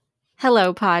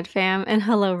Hello, Pod Fam, and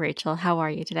hello, Rachel. How are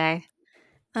you today?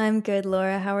 I'm good,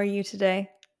 Laura. How are you today?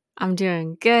 I'm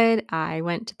doing good. I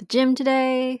went to the gym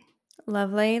today.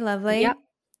 Lovely, Yep. lovely.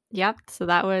 Yep. So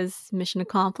that was mission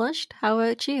accomplished. How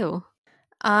about you?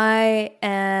 I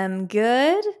am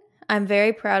good. I'm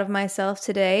very proud of myself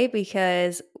today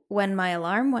because when my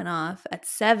alarm went off at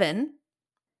 7,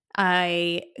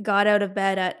 I got out of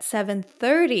bed at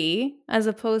 7:30 as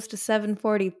opposed to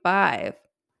 7:45.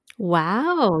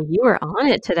 Wow, you were on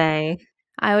it today.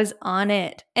 I was on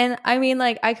it. And I mean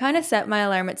like I kind of set my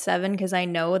alarm at 7 cuz I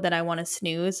know that I want to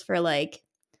snooze for like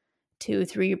 2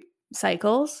 3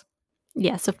 cycles.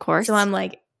 Yes, of So course. I'm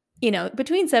like,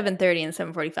 between 7:30 and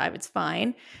 7:45, it's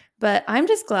fine. But I'm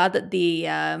just glad that the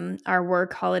our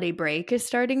work holiday break is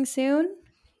starting soon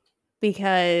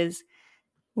because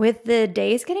with the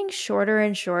days getting shorter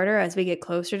and shorter as we get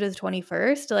closer to the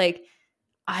 21st, like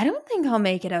I don't think I'll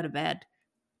make it out of bed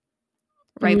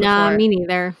right Nah, before. me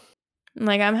neither.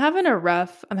 Like I'm having a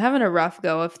rough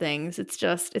go of things. It's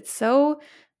so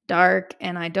dark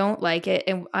and I don't like it.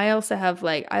 And I also have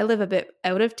like I live a bit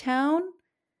out of town.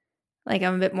 Like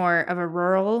I'm a bit more of a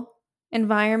rural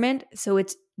environment, so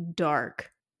it's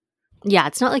dark. Yeah,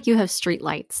 it's not like you have street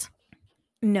lights.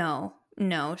 No,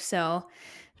 no.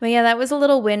 But yeah, that was a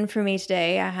little win for me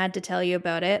today. I had to tell you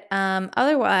about it.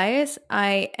 Otherwise,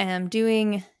 I am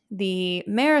doing the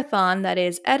marathon that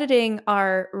is editing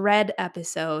our Red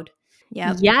episode.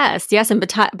 Yep. Yes, yes. And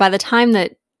by the time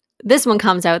that this one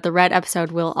comes out, the red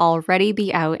episode will already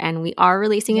be out, and we are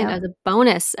releasing it as Yep. a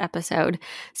bonus episode.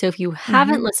 So if you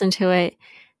haven't hmm listened to it,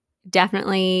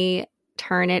 definitely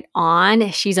turn it on.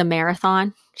 She's a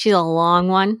marathon. She's a long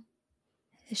one.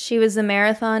 She was a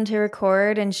marathon to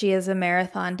record and she is a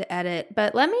marathon to edit.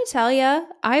 But let me tell you,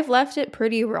 I've left it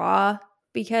pretty raw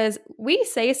because we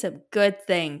say some good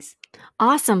things.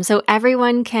 Awesome. So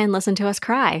everyone can listen to us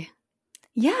cry.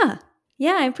 Yeah.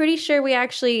 Yeah, I'm pretty sure we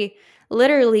actually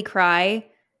literally cry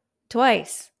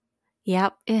twice.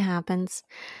 Yep, it happens.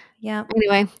 Yeah.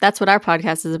 Anyway, that's what our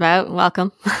podcast is about.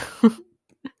 Welcome.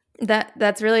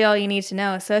 That's really all you need to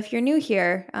know. So if you're new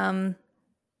here,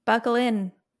 buckle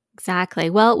in. Exactly.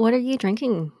 Well, what are you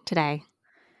drinking today?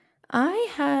 I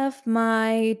have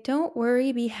my Don't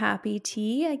Worry, Be Happy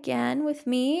tea again with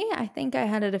me. I think I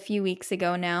had it a few weeks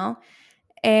ago now.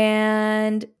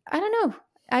 And I don't know.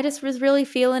 I just was really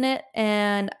feeling it.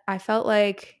 And I felt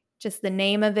like just the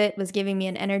name of it was giving me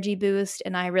an energy boost.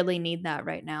 And I really need that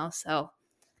right now. So,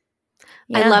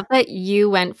 I yeah. love that you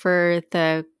went for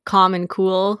the calm and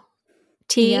cool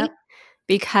tea Yep.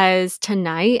 because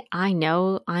tonight I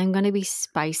know I'm going to be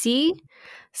spicy.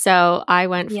 So I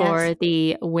went Yes. for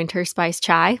the winter spice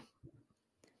chai.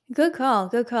 Good call.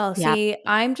 Good call. Yeah. See,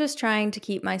 I'm just trying to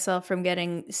keep myself from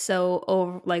getting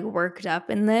so worked up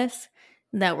in this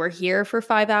that we're here for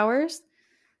 5 hours.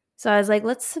 So I was like,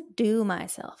 let's subdue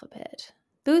myself a bit.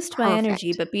 Boost my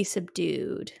energy, Perfect. but be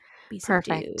subdued. Be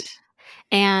subdued. Perfect.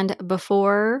 And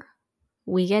before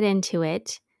we get into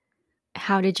it,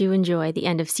 how did you enjoy the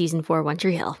end of season 4 One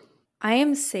Tree Hill? I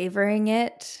am savoring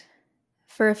it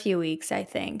for a few weeks, I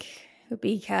think,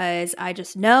 because I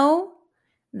just know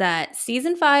that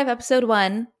season 5, episode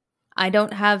 1, I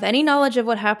don't have any knowledge of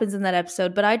what happens in that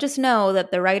episode, but I just know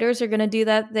that the writers are going to do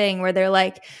that thing where they're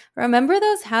like, remember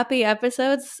those happy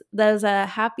episodes, those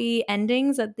happy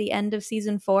endings at the end of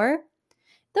season 4?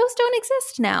 Those don't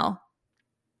exist now.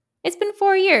 It's been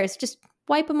 4 years. Just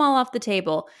wipe them all off the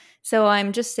table. So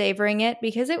I'm just savoring it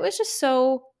because it was just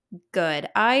so good.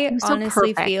 It I was so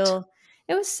honestly perfect. feel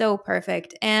it was so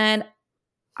perfect. And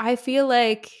I feel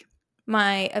like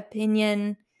my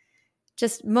opinion,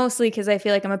 just mostly because I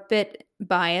feel like I'm a bit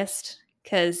biased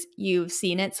because you've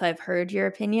seen it, so I've heard your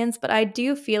opinions, but I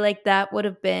do feel like that would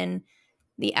have been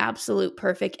the absolute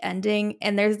perfect ending.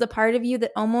 And there's the part of you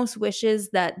that almost wishes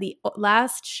that the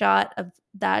last shot of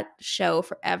that show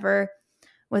forever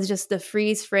was just the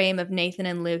freeze frame of Nathan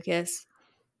and Lucas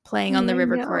playing on the I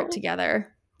river court know.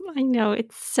 together. I know.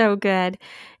 It's so good.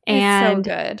 It's so And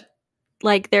good.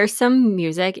 like there's some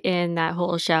music in that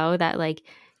whole show that like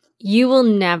you will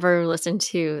never listen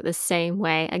to the same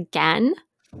way again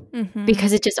hmm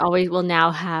because it just always will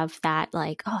now have that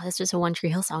like, oh, this was a One Tree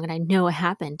Hill song and I know it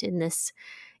happened in this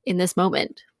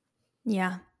moment.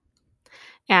 Yeah.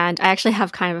 And I actually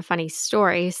have kind of a funny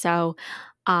story. So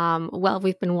well,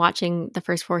 we've been watching the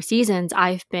first 4 seasons.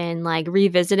 I've been like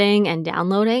revisiting and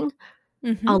downloading a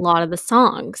hmm lot of the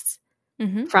songs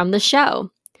hmm from the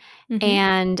show. hmm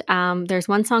And there's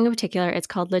one song in particular. It's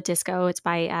called "La Disco." It's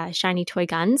by Shiny Toy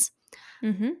Guns.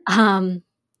 hmm Um,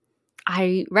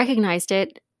 I recognized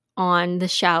it on the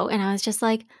show, and I was just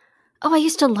like, oh, I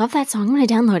used to love that song. I'm going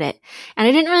to download it. And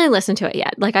I didn't really listen to it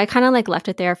yet. Like I kind of like left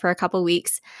it there for a couple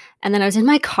weeks. And then I was in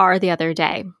my car the other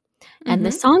day and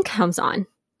the song comes on.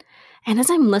 And as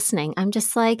I'm listening, I'm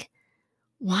just like,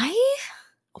 why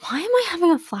am I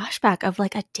having a flashback of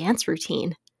like a dance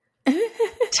routine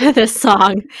to this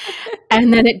song?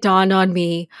 And then it dawned on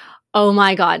me, oh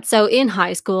my God. So in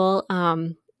high school,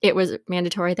 it was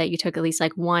mandatory that you took at least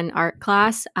like one art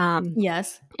class.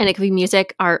 Yes. And it could be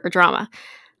music, art, or drama.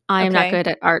 I am not Okay. good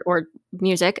at art or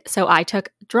music, so I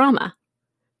took drama.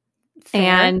 Fair.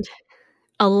 And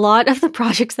a lot of the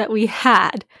projects that we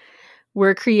had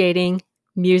were creating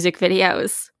music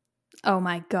videos. Oh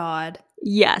my God.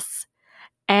 Yes.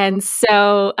 And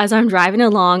so as I'm driving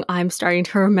along, I'm starting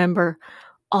to remember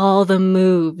all the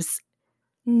moves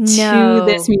to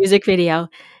this music video.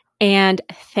 And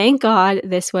thank God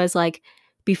this was like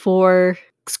before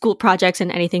school projects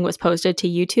and anything was posted to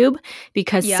YouTube,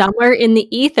 because somewhere in the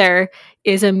ether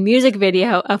is a music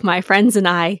video of my friends and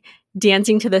I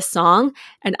dancing to this song.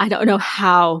 And I don't know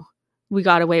how we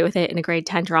got away with it in a grade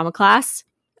 10 drama class.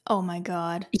 Oh my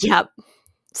God. Yep.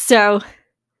 So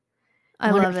I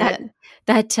love it.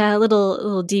 That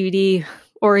little DVD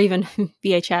or even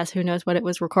VHS, who knows what it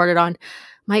was recorded on,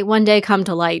 might one day come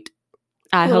to light.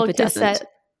 I hope it doesn't.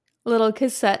 Little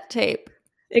cassette tape.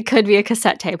 It could be a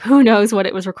cassette tape. Who knows what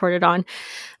it was recorded on?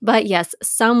 But yes,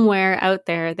 somewhere out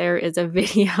there is a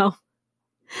video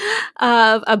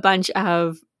of a bunch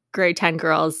of grade 10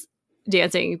 girls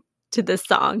dancing to this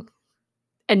song,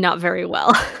 and not very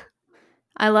well.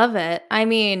 I love it. I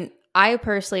mean, I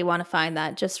personally want to find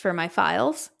that just for my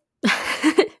files.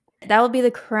 That will be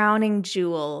the crowning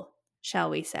jewel, shall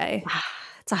we say.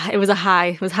 It was a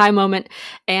high moment.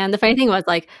 And the funny thing was,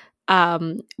 like,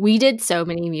 we did so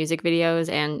many music videos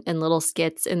and little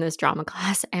skits in this drama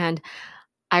class. And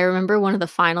I remember one of the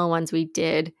final ones we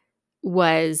did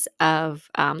was of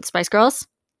Spice Girls.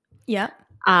 Yeah.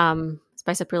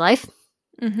 Spice Up Your Life.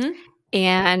 Mm-hmm.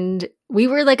 And we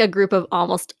were like a group of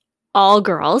almost all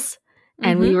girls.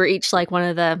 And we were each like one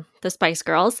of the Spice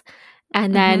Girls.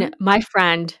 And then my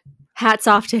friend, hats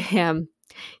off to him,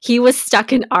 he was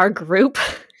stuck in our group.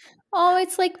 Oh,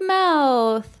 it's like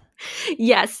Mouth.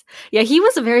 Yes. Yeah, he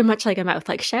was very much like a Mouth.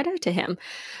 Like, shout out to him.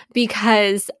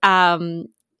 Because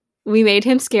we made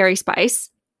him Scary Spice.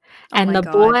 And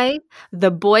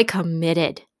the boy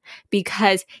committed,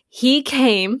 because he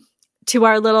came to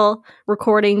our little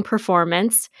recording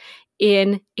performance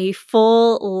in a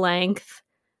full-length,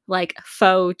 like,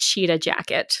 faux cheetah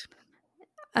jacket.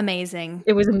 Amazing.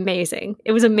 It was amazing.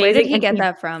 Where did he get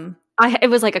that from? It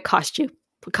was like a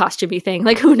costumey thing.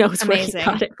 Like, who knows where he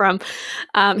got it from.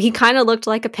 He kind of looked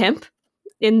like a pimp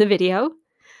in the video,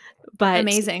 but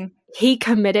amazing. He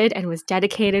committed and was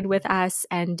dedicated with us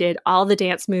and did all the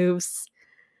dance moves,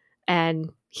 and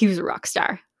he was a rock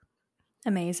star.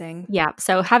 Amazing. Yeah.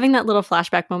 So having that little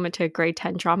flashback moment to grade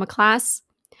 10 drama class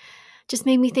just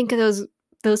made me think of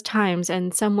those times,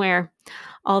 and somewhere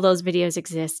all those videos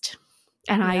exist.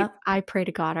 And I pray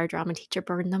to God our drama teacher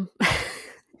burned them.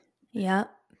 Yeah.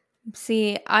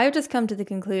 See, I've just come to the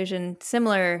conclusion,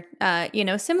 similar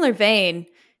vein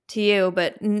to you,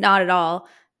 but not at all.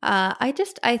 I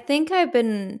think I've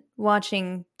been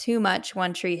watching too much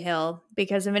One Tree Hill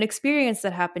because of an experience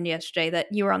that happened yesterday that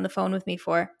you were on the phone with me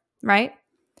for, right?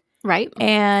 Right.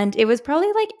 And it was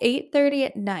probably like 8:30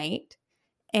 at night,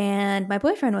 and my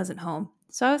boyfriend wasn't home.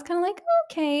 So I was kind of like,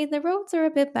 okay, the roads are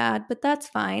a bit bad, but that's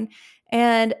fine.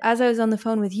 And as I was on the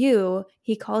phone with you,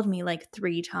 he called me like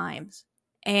 3 times.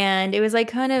 And it was like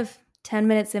kind of 10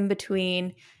 minutes in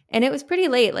between. And it was pretty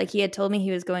late. Like, he had told me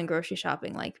he was going grocery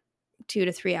shopping like 2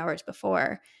 to 3 hours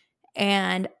before.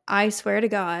 And I swear to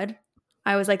God,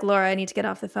 I was like, Laura, I need to get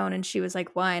off the phone. And she was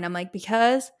like, why? And I'm like,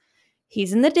 because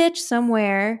he's in the ditch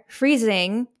somewhere,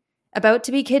 freezing, about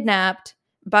to be kidnapped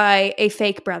by a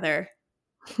fake brother.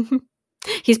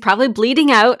 He's probably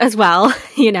bleeding out as well,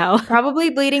 you know.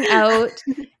 Probably bleeding out.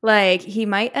 Like, he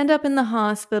might end up in the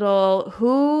hospital.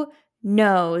 Who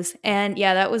knows? And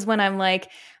yeah, that was when I'm like,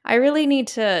 I really need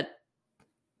to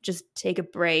just take a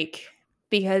break,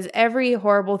 because every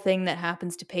horrible thing that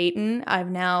happens to Peyton,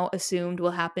 I've now assumed will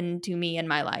happen to me in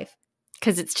my life.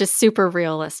 Because it's just super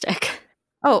realistic.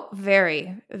 Oh,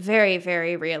 very, very,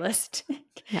 very realistic.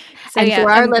 Yeah. So, and for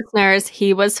our listeners,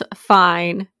 he was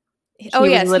fine. He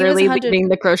was literally leaving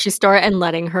the grocery store and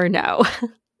letting her know.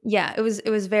 Yeah, it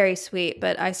was very sweet.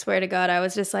 But I swear to God, I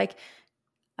was like,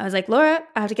 Laura,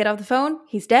 I have to get off the phone.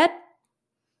 He's dead.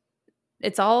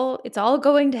 It's all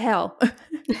going to hell.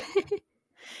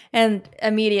 And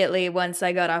immediately once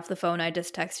I got off the phone, I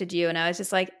just texted you and I was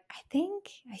just like, I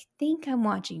think I'm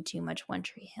watching too much One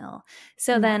Tree Hill.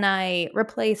 So Yeah. then I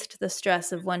replaced the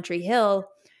stress of One Tree Hill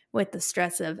with the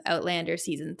stress of Outlander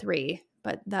season 3.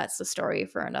 But that's the story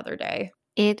for another day.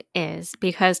 It is,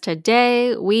 because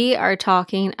today we are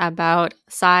talking about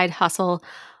side hustle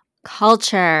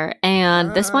culture,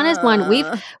 and this one is one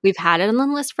we've had it on the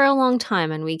list for a long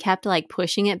time, and we kept like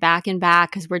pushing it back and back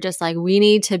because we're just like, we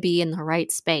need to be in the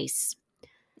right space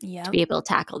to Yep. be able to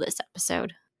tackle this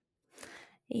episode.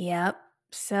 Yep.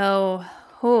 So,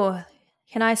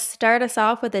 can I start us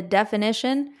off with a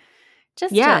definition?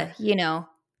 Just Yeah. to,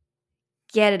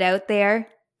 get it out there.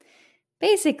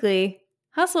 Basically,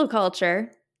 hustle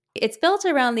culture, it's built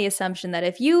around the assumption that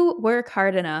if you work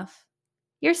hard enough,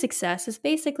 your success is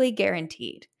basically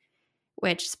guaranteed,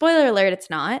 which, spoiler alert, it's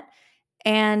not.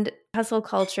 And hustle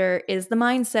culture is the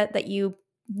mindset that you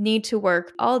need to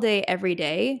work all day, every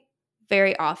day,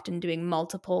 very often doing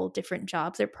multiple different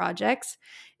jobs or projects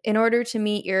in order to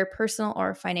meet your personal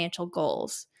or financial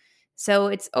goals. So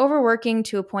it's overworking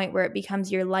to a point where it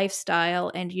becomes your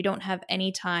lifestyle and you don't have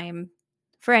any time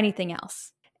for anything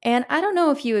else. And I don't know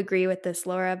if you agree with this,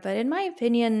 Laura, but in my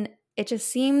opinion, it just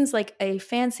seems like a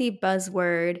fancy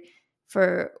buzzword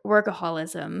for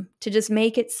workaholism to just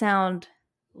make it sound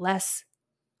less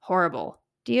horrible.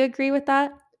 Do you agree with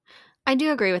that? I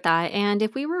do agree with that. And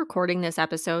if we were recording this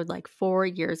episode like 4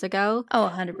 years ago, Oh,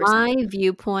 100%. my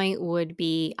viewpoint would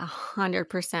be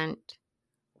 100%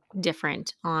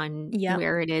 different on Yep.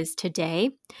 where it is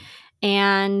today.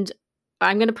 And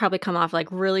I'm going to probably come off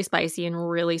like really spicy and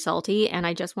really salty. And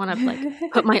I just want to like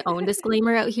put my own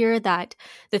disclaimer out here that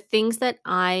the things that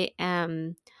I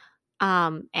am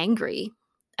angry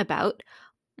about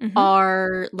Mhm.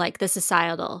 are like the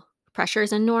societal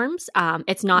pressures and norms.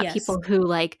 It's not Yes. people who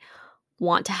like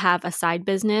want to have a side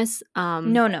business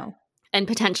No. and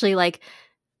potentially like,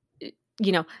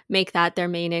 make that their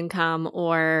main income,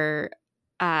 or,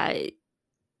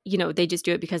 they just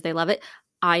do it because they love it.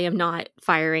 I am not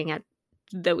firing at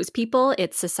those people.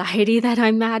 It's society that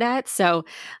I'm mad at. So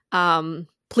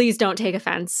please don't take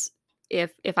offense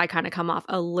if I kind of come off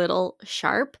a little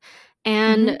sharp.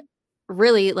 And Mhm.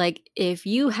 really, like, if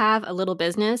you have a little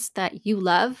business that you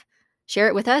love, share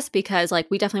it with us, because like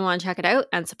we definitely want to check it out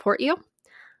and support you.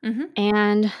 Mhm.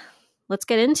 And let's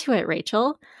get into it,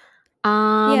 Rachel.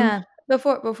 Um Yeah.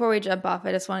 Before we jump off,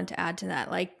 I just wanted to add to that.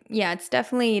 Like, yeah, it's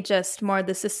definitely just more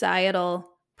the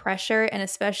societal pressure and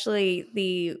especially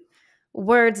the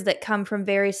words that come from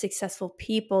very successful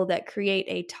people that create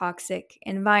a toxic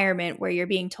environment where you're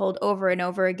being told over and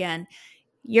over again,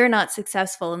 you're not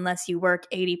successful unless you work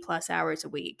 80 plus hours a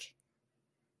week,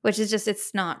 which is just,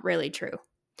 it's not really true.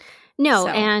 No,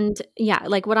 So, and yeah,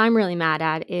 like what I'm really mad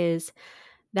at is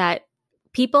that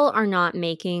people are not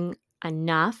making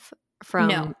enough no.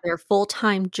 from their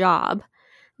full-time job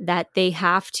that they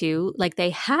have to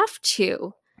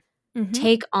Mm-hmm.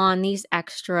 take on these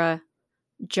extra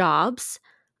jobs.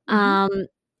 Mm-hmm. Um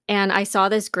and I saw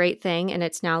this great thing, and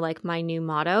it's now like my new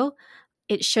motto.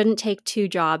 It shouldn't take two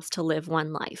jobs to live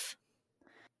one life.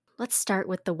 Let's start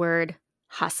with the word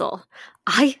hustle.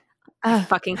 I Uh,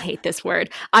 fucking hate this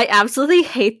word. I absolutely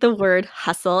hate the word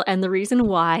hustle. And the reason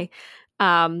why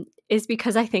is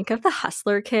because I think of the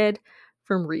hustler kid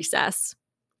from Recess.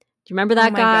 Do you remember oh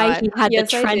that my guy? God. He had the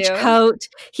Yes, I trench do. coat.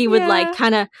 He would like Yeah.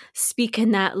 kind of speak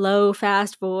in that low,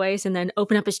 fast voice and then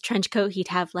open up his trench coat. He'd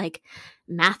have like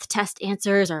math test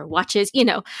answers or watches,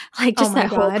 like Oh just my that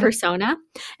whole God. persona.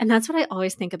 And that's what I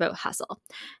always think about hustle.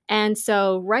 And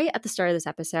so, right at the start of this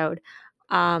episode,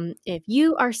 if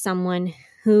you are someone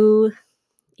who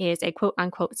is a quote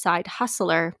unquote side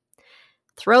hustler,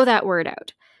 throw that word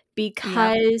out,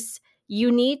 Yep. because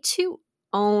you need to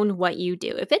own what you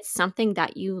do. If it's something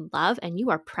that you love and you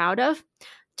are proud of,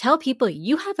 tell people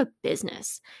you have a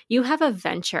business, you have a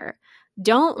venture.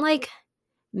 Don't like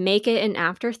make it an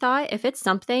afterthought. If it's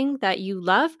something that you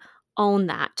love, own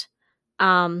that.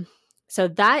 Um, so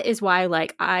that is why,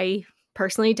 like, I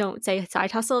personally don't say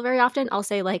side hustle very often. I'll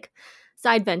say like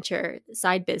side venture,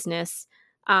 side business,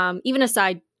 even a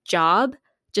side job,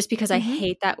 just because I Mm-hmm.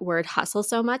 hate that word hustle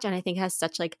so much, and I think it has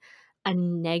such like a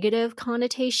negative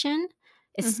connotation,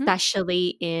 Mm-hmm.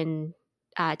 especially in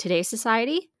today's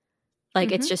society.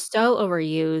 Like, it's Mm-hmm. just so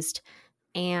overused,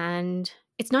 and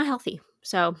it's not healthy.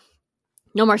 So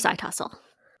no more side hustle.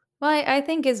 Well, I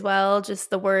think as well, just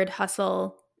the word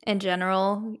hustle in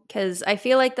general, because I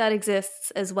feel like that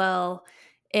exists as well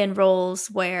in roles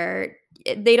where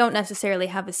they don't necessarily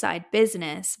have a side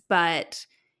business, but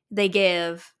they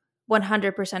give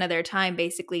 100% of their time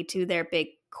basically to their big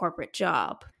corporate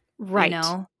job. Right.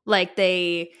 Like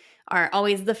they are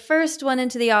always the first one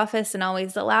into the office and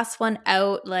always the last one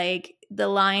out. Like the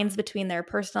lines between their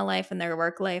personal life and their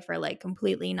work life are like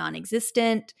completely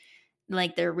non-existent.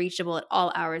 Like they're reachable at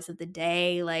all hours of the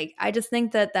day. Like I just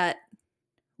think that that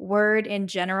word in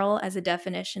general as a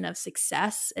definition of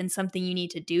success and something you need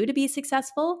to do to be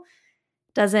successful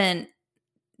doesn't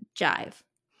jive.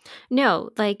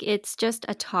 No, like it's just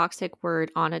a toxic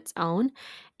word on its own.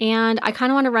 And I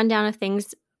kind of want to run down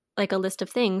like a list of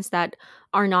things that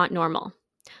are not normal.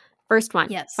 First one,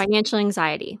 Yes. financial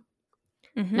anxiety.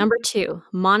 Mm-hmm. Number 2,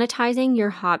 monetizing your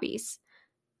hobbies.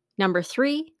 Number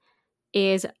 3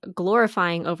 is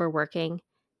glorifying overworking.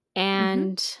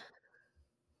 And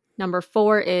number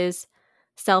 4 is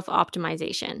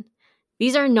self-optimization.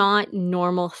 These are not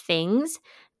normal things.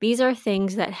 These are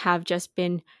things that have just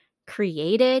been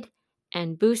created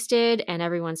and boosted, and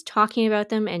everyone's talking about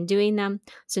them and doing them.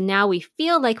 So now we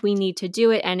feel like we need to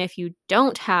do it. And if you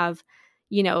don't have,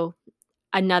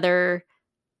 another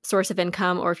source of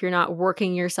income, or if you're not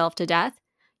working yourself to death,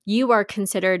 you are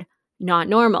considered not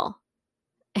normal.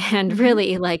 And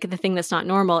really, like the thing that's not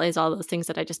normal is all those things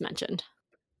that I just mentioned.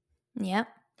 Yep.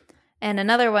 And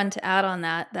another one to add on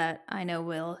that I know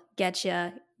will get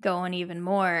you going even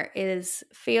more is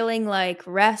feeling like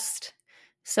rest,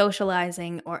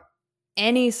 socializing, or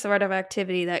any sort of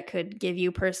activity that could give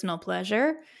you personal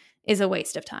pleasure is a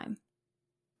waste of time.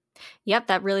 Yep,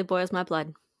 that really boils my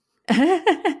blood.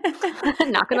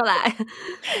 Not gonna lie.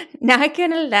 Not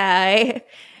gonna lie.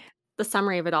 The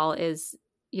summary of it all is,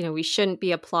 we shouldn't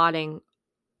be applauding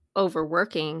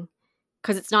overworking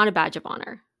because it's not a badge of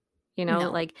honor, No.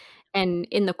 like, and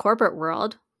in the corporate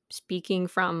world, speaking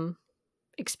from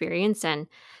experience and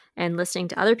listening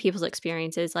to other people's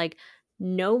experiences, like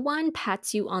no one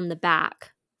pats you on the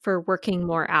back for working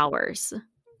more hours.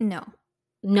 No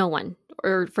one,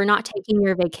 or for not taking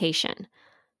your vacation.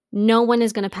 No one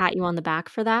is going to pat you on the back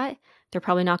for that. They're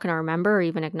probably not going to remember or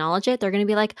even acknowledge it. They're going to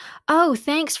be like, oh,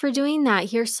 thanks for doing that.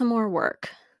 Here's some more work.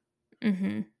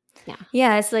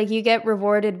 Yeah, it's like you get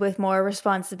rewarded with more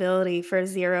responsibility for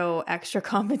zero extra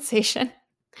compensation.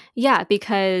 Yeah,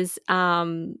 because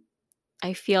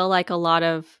I feel like a lot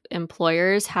of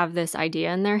employers have this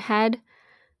idea in their head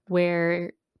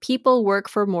where people work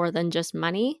for more than just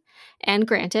money. And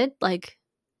granted, like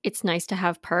it's nice to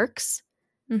have perks,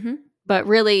 but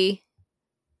really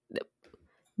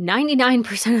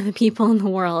 99% of the people in the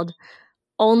world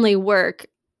only work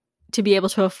to be able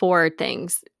to afford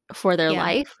things for their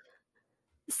life.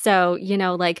 So,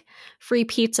 like free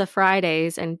pizza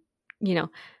Fridays and,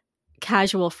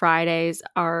 casual Fridays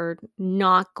are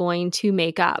not going to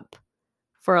make up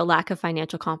for a lack of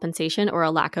financial compensation or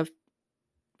a lack of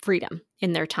freedom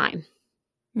in their time.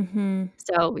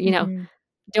 So,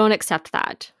 don't accept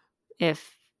that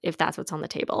if that's what's on the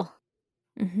table.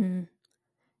 And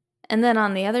then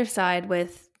on the other side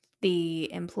with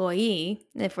the employee,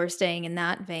 if we're staying in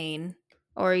that vein,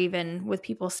 or even with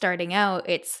people starting out,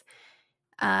 it's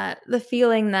the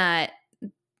feeling that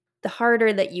the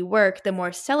harder that you work, the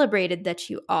more celebrated that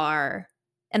you are.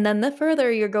 And then the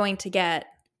further you're going to get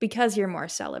because you're more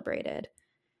celebrated.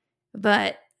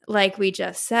 But like we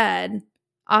just said,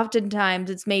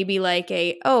 oftentimes it's maybe like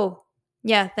oh,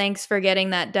 yeah, thanks for getting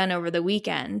that done over the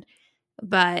weekend.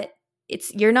 But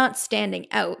you're not standing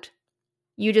out.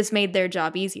 You just made their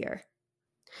job easier.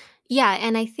 Yeah,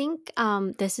 and I think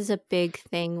this is a big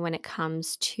thing when it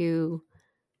comes to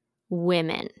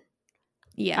women.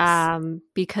 Yes.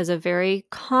 Because a very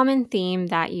common theme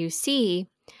that you see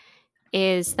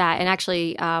is that, and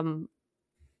actually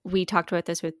we talked about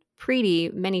this with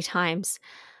Preeti many times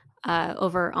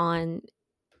over on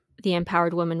the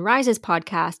Empowered Woman Rises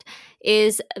podcast,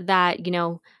 is that,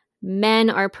 men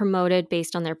are promoted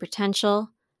based on their potential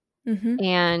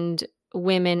and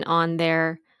women on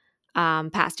their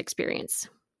past experience.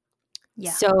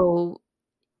 Yeah. So,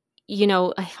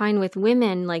 I find with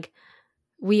women, like,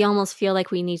 we almost feel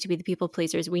like we need to be the people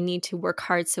pleasers. We need to work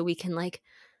hard so we can, like,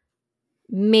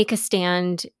 make a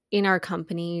stand in our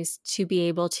companies to be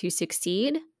able to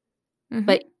succeed.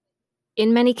 But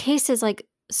in many cases, like,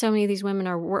 so many of these women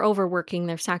we're overworking.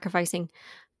 They're sacrificing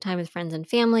time with friends and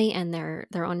family and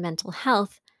their own mental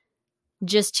health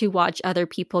just to watch other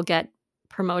people get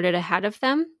promoted ahead of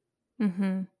them.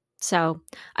 So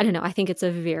I don't know. I think it's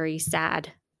a very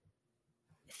sad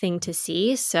thing to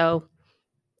see. So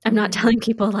I'm not telling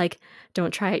people, like,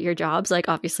 don't try at your jobs. Like,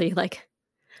 obviously, like,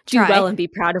 do well and be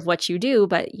proud of what you do.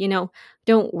 But,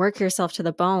 don't work yourself to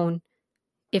the bone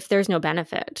if there's no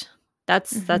benefit.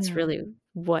 That's really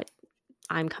what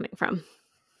I'm coming from.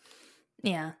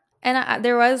 Yeah. And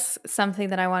there was something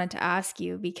that I wanted to ask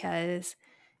you, because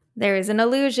there is an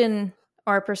illusion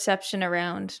or perception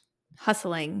around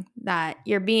hustling, that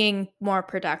you're being more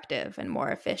productive and more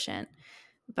efficient.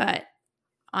 But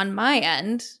on my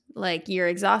end, like, you're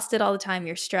exhausted all the time,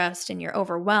 you're stressed and you're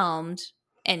overwhelmed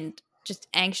and just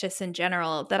anxious in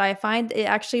general, that I find it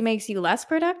actually makes you less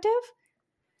productive.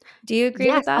 Do you agree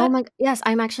with Yes. Oh that? my, yes.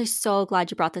 I'm actually so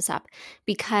glad you brought this up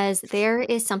because there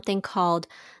is something called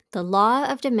the law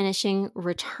of diminishing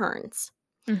returns.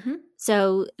 Mm-hmm.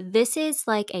 So this is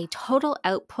like a total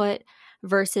output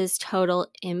versus total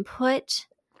input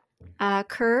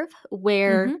curve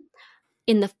where Mm-hmm.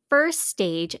 in the first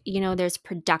stage, there's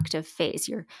productive phase.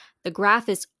 The graph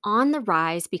is on the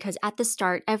rise because at the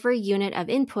start, every unit of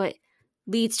input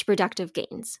leads to productive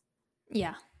gains.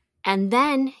 Yeah. And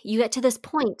then you get to this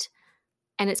point,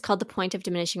 and it's called the point of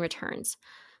diminishing returns.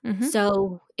 Mm-hmm.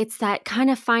 So it's that kind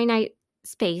of finite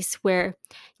space where,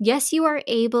 yes, you are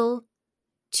able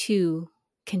to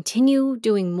continue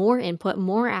doing more input,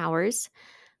 more hours,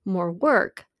 more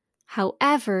work.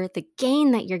 However, the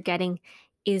gain that you're getting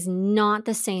is not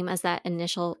the same as that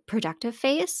initial productive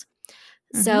phase.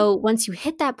 Mm-hmm. So once you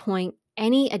hit that point,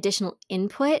 any additional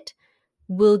input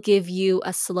will give you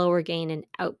a slower gain in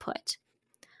output.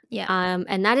 Yeah.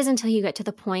 And that is until you get to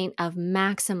the point of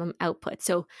maximum output.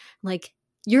 So like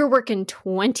you're working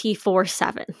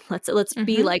 24/7. Let's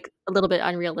be Mm-hmm. like a little bit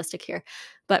unrealistic here.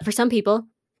 But for some people,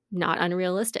 not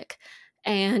unrealistic.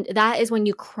 And that is when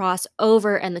you cross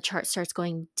over and the chart starts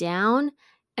going down,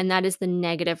 and that is the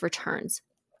negative returns.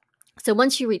 So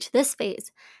once you reach this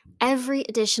phase, every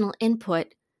additional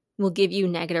input will give you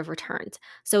negative returns.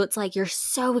 So it's like you're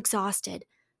so exhausted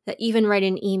that even write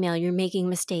an email, you're making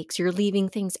mistakes, you're leaving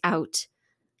things out.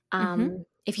 Mm-hmm.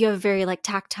 If you have a very like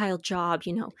tactile job,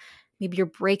 maybe you're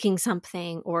breaking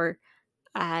something or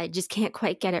just can't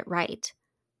quite get it right.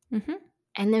 Mm-hmm.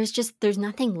 And there's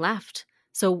nothing left.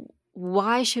 So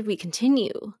why should we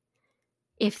continue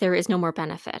if there is no more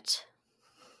benefit?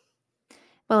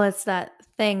 Well, it's that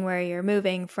thing where you're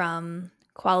moving from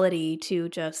quality to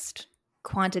just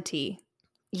quantity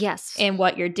Yes. in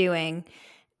what you're doing.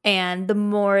 And the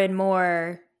more and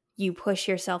more you push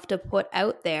yourself to put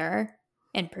out there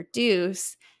and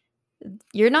produce,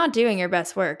 you're not doing your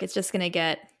best work. It's just going to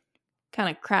get kind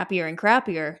of crappier and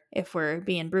crappier, if we're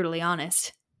being brutally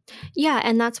honest. Yeah,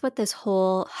 and that's what this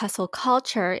whole hustle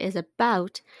culture is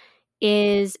about,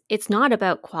 is it's not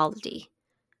about quality.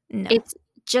 No. It's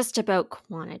just about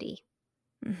quantity.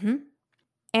 Mm-hmm.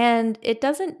 And it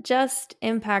doesn't just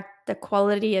impact the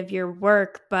quality of your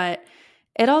work, but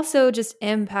it also just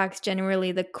impacts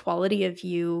generally the quality of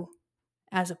you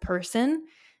as a person.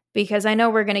 Because I know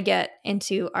we're going to get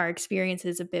into our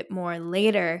experiences a bit more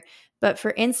later. But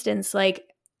for instance, like,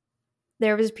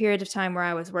 there was a period of time where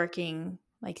I was working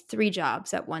like 3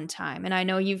 jobs at one time. And I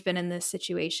know you've been in this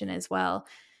situation as well.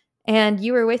 And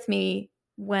you were with me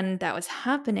when that was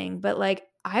happening. But like,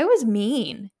 I was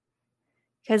mean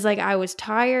because like I was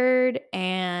tired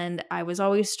and I was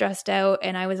always stressed out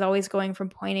and I was always going from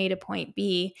point A to point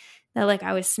B, that like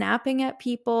I was snapping at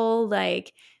people,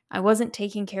 like I wasn't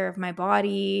taking care of my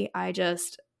body. I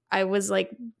was like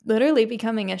literally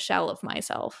becoming a shell of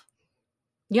myself.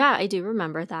 Yeah, I do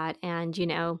remember that. And,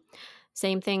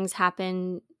 same things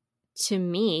happen to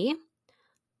me.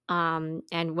 And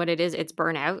what it is, it's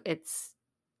burnout. It's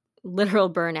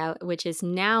literal burnout, which is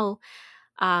now,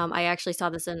 I actually saw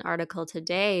this in an article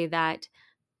today that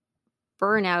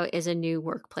burnout is a new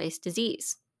workplace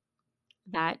disease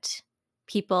that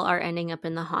people are ending up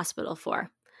in the hospital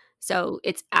for. So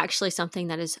it's actually something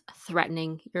that is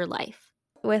threatening your life.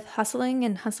 With hustling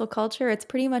and hustle culture, it's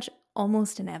pretty much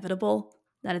almost inevitable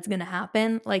that it's going to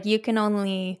happen. Like, you can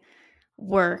only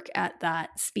work at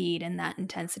that speed and that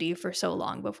intensity for so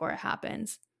long before it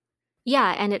happens.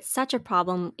 Yeah, and it's such a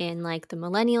problem in like the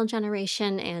millennial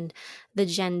generation and the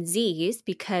Gen Zs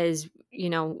because,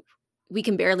 we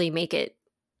can barely make it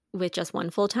with just one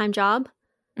full-time job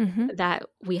Mm-hmm. that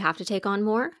we have to take on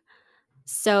more.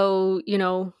 So,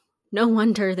 no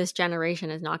wonder this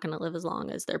generation is not going to live as long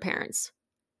as their parents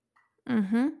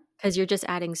Mm-hmm. because you're just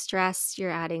adding stress, you're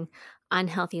adding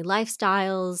unhealthy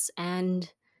lifestyles,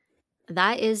 and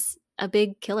that is a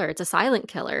big killer. It's a silent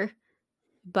killer,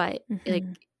 but like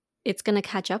Mm-hmm. it's going to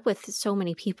catch up with so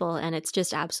many people and it's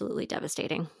just absolutely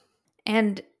devastating.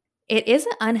 And it is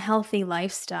an unhealthy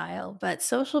lifestyle, but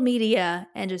social media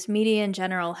and just media in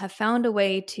general have found a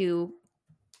way to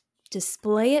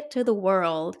display it to the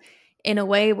world in a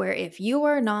way where if you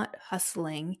are not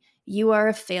hustling, you are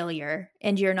a failure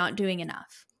and you're not doing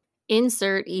enough.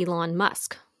 Insert Elon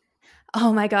Musk.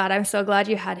 Oh my God, I'm so glad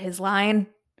you had his line,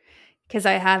 because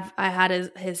I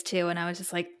had his too, and I was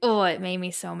just like, oh, it made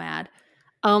me so mad.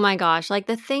 Oh my gosh, like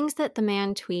the things that the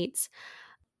man tweets,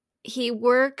 he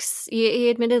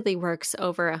admittedly works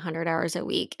over 100 hours a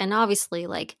week, and obviously,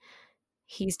 like,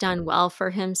 he's done well for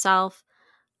himself.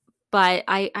 But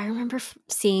I remember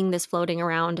seeing this floating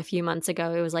around a few months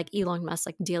ago. It was like Elon Musk's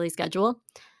like daily schedule.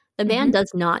 The man Mhm.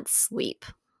 does not sleep,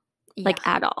 like,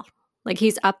 Yeah. at all. Like,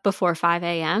 he's up before 5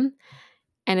 a.m.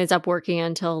 and is up working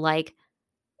until like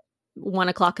 1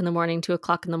 o'clock in the morning, 2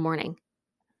 o'clock in the morning.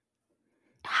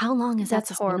 How long is that That's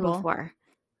sustainable horrible. for?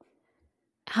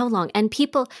 How long? And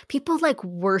people like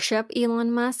worship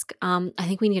Elon Musk. I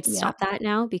think we need to Yeah. stop that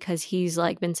now because he's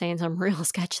like been saying some real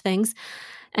sketch things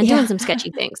and doing Yeah. some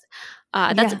sketchy things.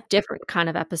 That's a Yeah. different kind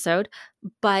of episode.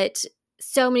 But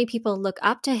so many people look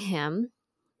up to him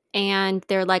and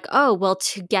they're like, oh, well,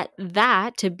 to get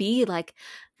that, to be like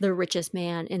the richest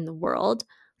man in the world,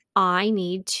 I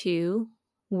need to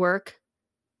work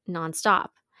nonstop.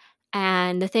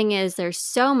 And the thing is, there's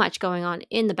so much going on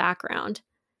in the background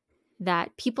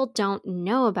that people don't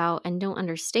know about and don't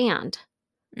understand.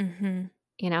 Mhm.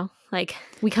 You know, like,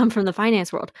 we come from the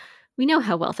finance world. We know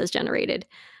how wealth is generated.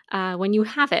 When you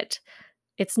have it,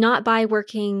 it's not by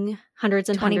working hundreds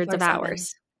and hundreds of 24/7.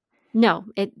 hours. No,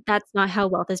 that's not how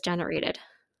wealth is generated.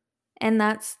 And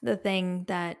that's the thing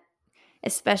that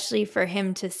especially for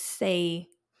him to say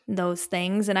those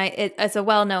things, and it's a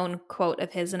well-known quote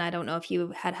of his, and I don't know if you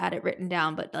had it written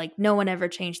down, but, like, "No one ever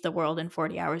changed the world in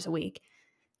 40 hours a week."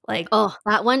 Like, Oh,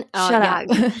 that one? Oh, shut yeah.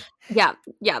 up. Yeah,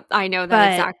 yeah, I know that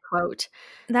But exact quote.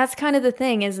 that's kind of the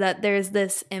thing is that there's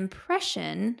this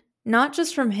impression, not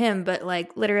just from him, but,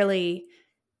 like, literally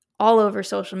all over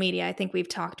social media. I think we've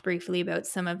talked briefly about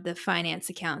some of the finance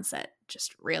accounts that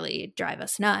just really drive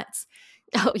us nuts.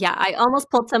 Oh, yeah, I almost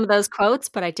pulled some of those quotes,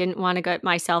 but I didn't wanna get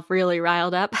myself really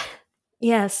riled up.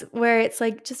 Yes, where it's,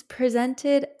 like, just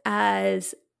presented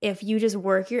as if you just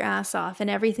work your ass off and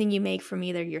everything you make from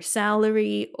either your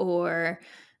salary or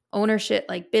ownership,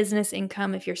 like business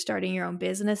income, if you're starting your own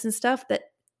business and stuff, that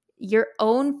your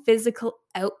own physical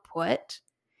output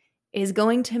is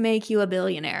going to make you a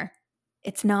billionaire.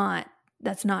 It's not.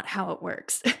 That's not how it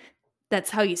works. That's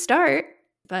how you start,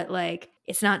 but, like,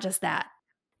 it's not just that.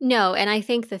 No, and I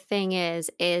think the thing is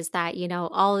that,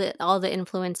 all the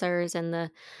influencers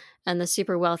and the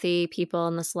super wealthy people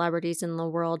and the celebrities in the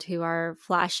world who are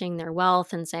flashing their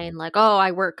wealth and saying like, "Oh,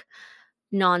 I work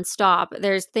nonstop."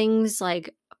 There's things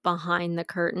like behind the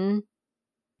curtain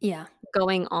Yeah.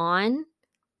 going on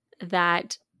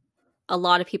that a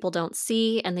lot of people don't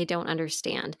see and they don't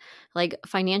understand. Like,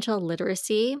 financial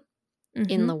literacy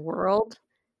in the Mhm. world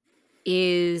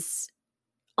is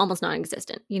almost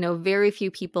non-existent. Very few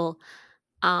people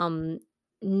um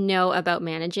know about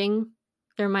managing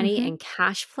their money Mhm. and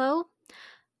cash flow.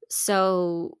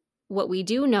 So what we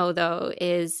do know though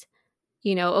is,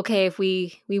 okay, if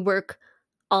we work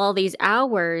all these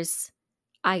hours,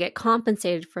 I get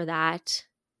compensated for that.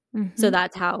 So Mhm.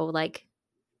 that's how, like,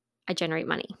 I generate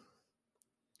money.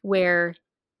 Where,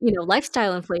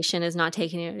 lifestyle inflation is not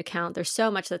taken into account. There's so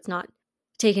much that's not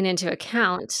taken into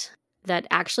account that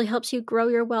actually helps you grow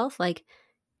your wealth. Like,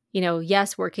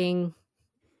 yes, working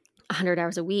 100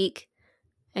 hours a week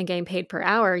and getting paid per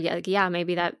hour, yeah, like, yeah,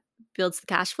 maybe that builds the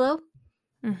cash flow.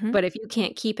 Mhm. But if you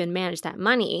can't keep and manage that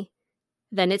money,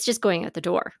 then it's just going out the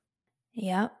door.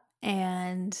 Yep.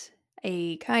 And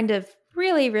a kind of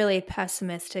really, really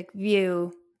pessimistic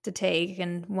view to take,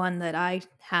 and one that I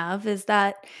have, is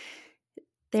that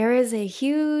there is a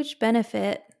huge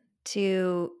benefit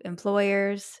to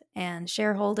employers and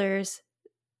shareholders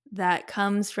that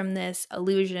comes from this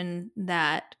illusion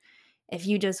that if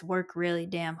you just work really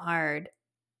damn hard,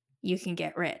 you can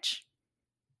get rich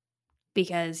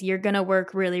because you're going to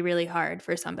work really, really hard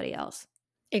for somebody else.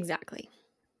 Exactly.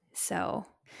 So,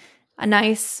 a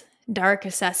nice dark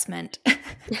assessment.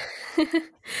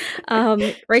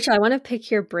 Rachel, I want to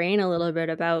pick your brain a little bit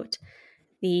about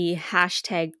the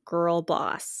hashtag girl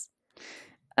boss.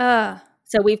 uh,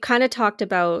 So we've kind of talked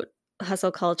about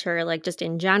hustle culture, like, just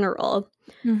in general,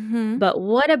 mhm. but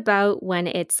what about when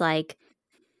it's like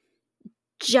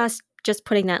just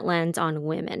putting that lens on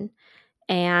women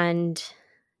and,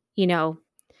 you know,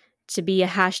 to be a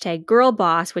hashtag girl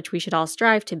boss, which we should all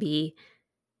strive to be,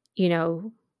 you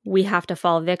know, we have to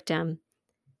fall victim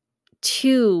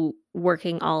to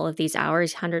working all of these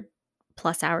hours, 100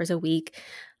 plus hours a week.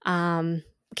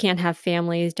 Can't have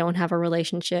families, don't have a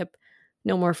relationship,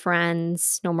 no more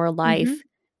friends, no more Mhm. life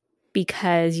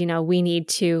because, we need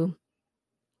to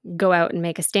go out and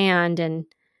make a stand and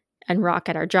rock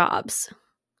at our jobs.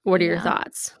 What are your Yeah.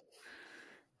 thoughts?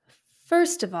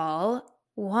 First of all,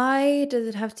 why does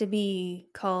it have to be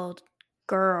called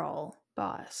girl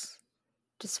boss?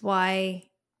 Just why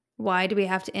do we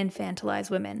have to infantilize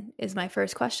women is my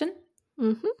first question.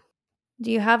 Mhm.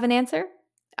 Do you have an answer?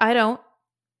 I don't.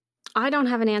 I don't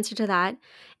have an answer to that.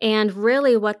 And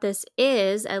really what this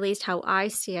is, at least how I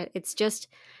see it, it's just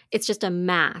a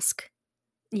mask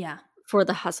Yeah. for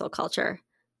the hustle culture.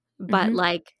 But Mhm.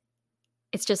 like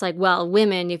it's just like, well,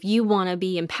 women, if you want to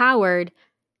be empowered,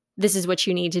 this is what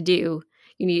you need to do.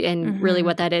 You need, and really Mhm.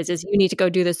 what that is you need to go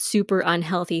do this super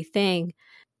unhealthy thing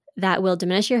that will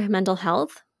diminish your mental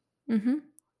health Mhm.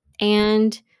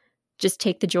 and just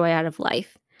take the joy out of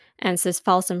life. And it's this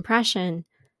false impression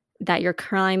that you're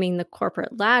climbing the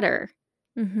corporate ladder,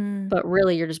 Mhm. but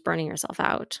really you're just burning yourself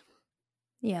out.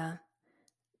 Yeah.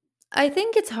 I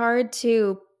think it's hard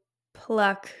to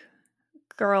pluck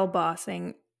girl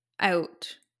bossing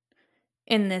out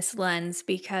in this lens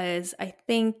because I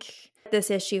think this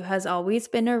issue has always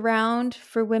been around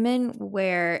for women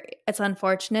where it's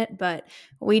unfortunate, but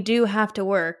we do have to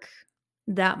work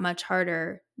that much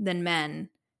harder than men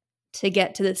to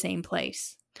get to the same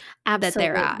place that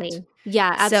they're at. Absolutely.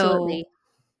 Yeah, So absolutely.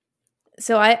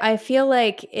 I feel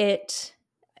like it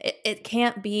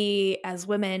can't be, as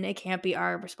women, it can't be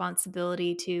our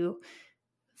responsibility to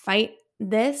fight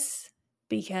this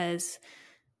because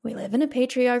we live in a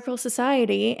patriarchal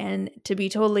society. And to be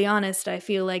totally honest, I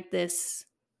feel like this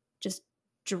just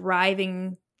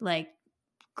driving, like,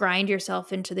 grind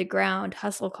yourself into the ground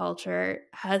hustle culture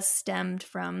has stemmed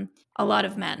from a lot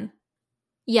of men.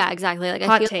 Yeah, exactly. Like I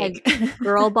Hot feel like take.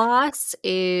 girl boss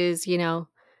is,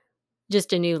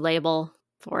 just a new label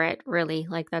for it, really.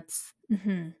 Like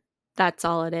Mhm. that's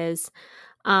all it is.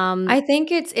 Um I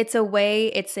think it's a way,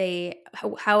 it's a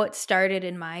how it started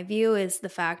in my view is the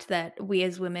fact that we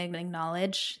as women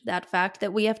acknowledge that fact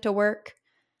that we have to work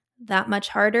that much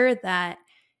harder, that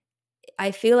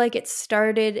I feel like it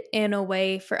started in a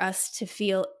way for us to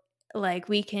feel like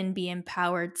we can be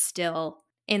empowered still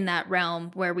in that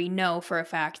realm where we know for a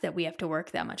fact that we have to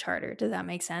work that much harder. Does that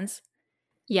make sense?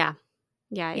 yeah.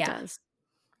 Yeah, it Yeah. does.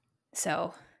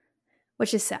 So,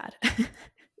 which is sad.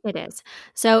 It is.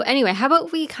 So anyway, how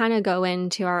about we kind of go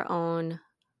into our own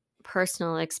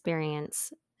personal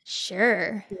experience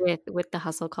Sure. with the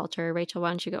hustle culture. Rachel, why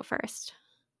don't you go first?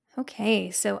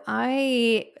 Okay, so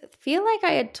I feel like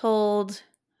I had told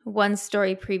one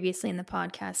story previously in the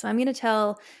podcast. So I'm going to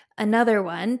tell another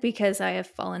one because I have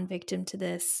fallen victim to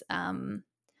this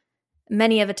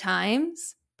many of a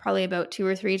times, probably about 2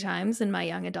 or 3 times in my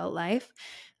young adult life.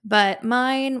 But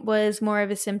mine was more of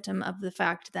a symptom of the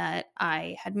fact that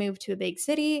I had moved to a big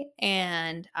city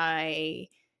and I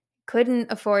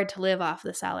couldn't afford to live off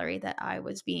the salary that I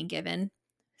was being given.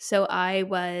 So I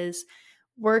was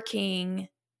working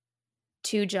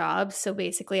 2 jobs. So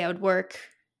basically, I would work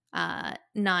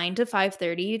 9 to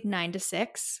 5:30, 9 to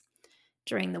 6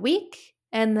 during the week,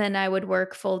 and then I would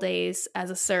work full days as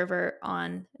a server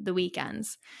on the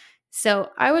weekends.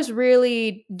 So I was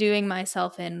really doing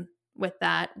myself in with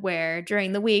that, where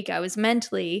during the week I was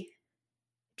mentally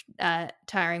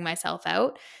tiring myself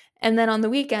out, and then on the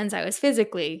weekends I was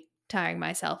physically tiring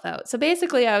myself out. So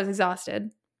basically, I was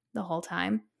exhausted the whole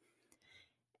time.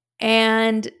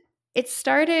 And it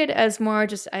started as more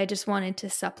just I just wanted to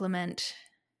supplement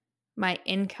my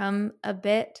income a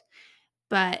bit,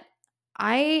 but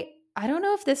I don't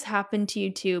know if this happened to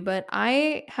you too, but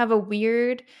I have a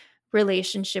weird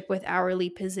relationship with hourly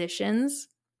positions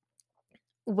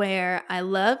where I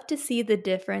love to see the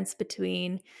difference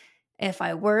between if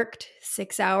I worked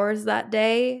 6 hours that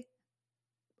day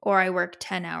or I worked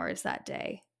 10 hours that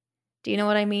day. Do you know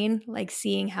what I mean? Like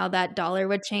seeing how that dollar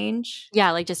would change?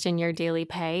 Yeah, like just in your daily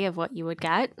pay of what you would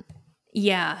get.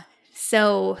 Yeah.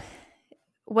 So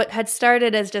what had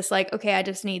started as just like, okay, I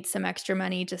just need some extra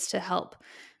money just to help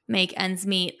make ends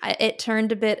meet, it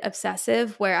turned a bit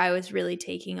obsessive where I was really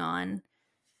taking on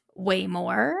way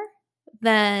more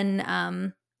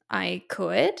than I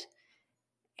could.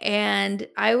 And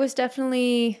I was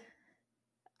definitely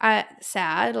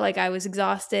sad. Like I was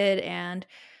exhausted and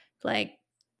like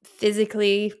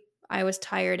physically I was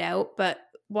tired out. But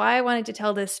why I wanted to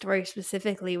tell this story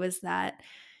specifically was that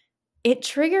it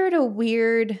triggered a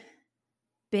weird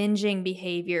binging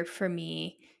behavior for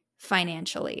me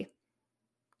financially.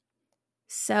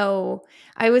 So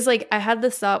I was like, I had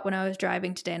this thought when I was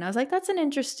driving today, and I was like, that's an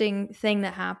interesting thing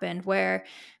that happened. Where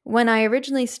when I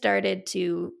originally started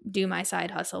to do my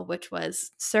side hustle, which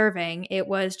was serving, it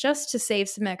was just to save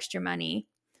some extra money.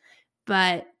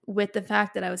 But with the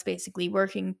fact that I was basically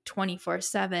working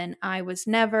 24/7, I was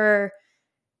never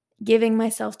giving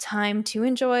myself time to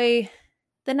enjoy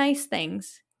the nice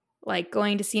things, like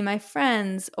going to see my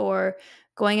friends or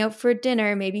going out for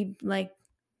dinner, maybe like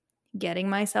getting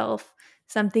myself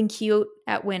something cute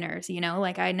at Winners,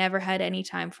 like I never had any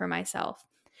time for myself.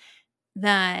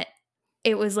 That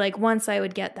it was like once I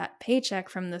would get that paycheck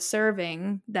from the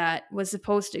serving that was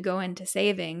supposed to go into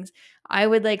savings, I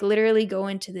would like literally go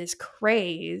into this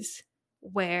craze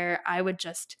where I would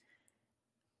just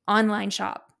online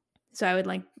shop. So I would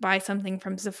like buy something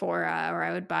from Sephora, or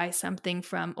I would buy something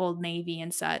from Old Navy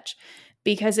and such,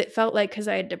 because it felt like, because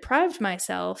I had deprived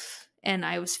myself and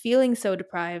I was feeling so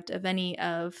deprived of any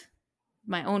of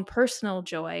my own personal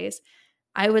joys,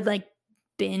 I would like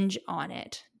binge on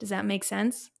it. Does that make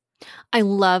sense? I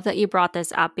love that you brought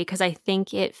this up because I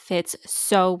think it fits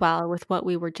so well with what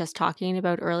we were just talking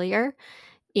about earlier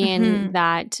in Mm-hmm.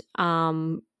 that,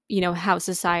 how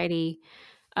society,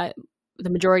 uh, the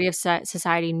majority of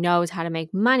society knows how to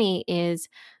make money is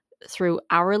through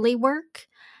hourly work.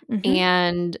 Mm-hmm.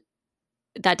 And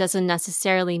that doesn't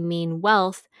necessarily mean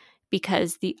wealth,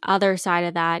 because the other side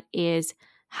of that is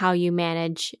how you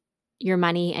manage your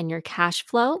money and your cash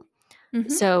flow. Mm-hmm.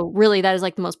 So really that is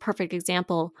like the most perfect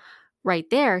example right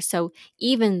there. So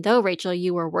even though, Rachel,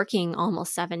 you were working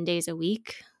almost 7 days a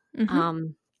week, Mm-hmm.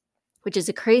 um, which is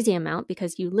a crazy amount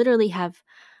because you literally have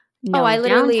Oh, no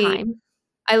downtime.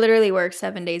 I literally work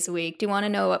 7 days a week. Do you want to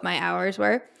know what my hours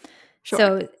were? Sure.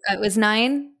 So it was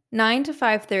nine to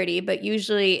 5:30, but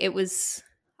usually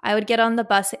I would get on the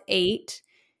bus at 8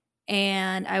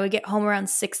 and I would get home around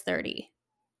 6:30.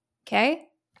 Okay,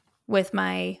 with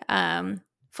my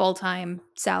full time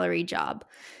salary job.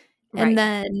 And Right.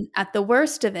 then at the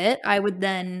worst of it, I would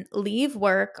then leave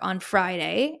work on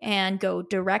Friday and go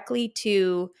directly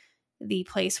to the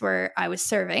place where I was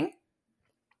serving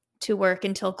to work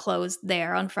until close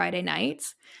there on Friday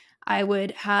nights. I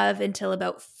would have until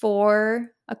about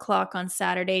 4 o'clock on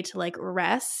Saturday to like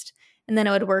rest. And then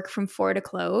I would work from 4 to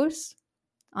close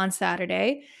on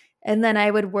Saturday. And then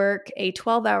I would work a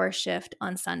 12-hour shift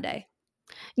on Sunday.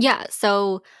 Yeah.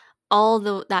 So all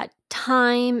that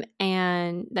time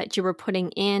and that you were putting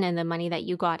in and the money that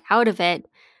you got out of it,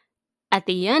 at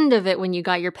the end of it, when you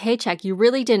got your paycheck, you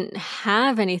really didn't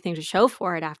have anything to show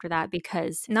for it after that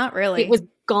because Not it really. was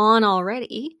gone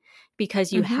already,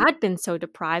 because you Mm-hmm. had been so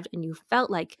deprived and you felt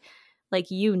like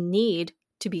you need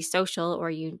to be social, or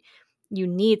you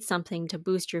need something to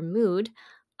boost your mood.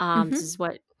 This Mm-hmm. is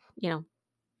what, you know,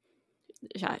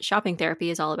 shopping therapy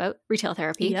is all about, retail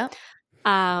therapy. Yep.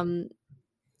 Um,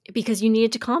 because you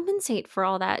needed to compensate for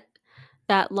all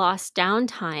that lost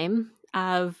downtime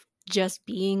of just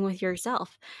being with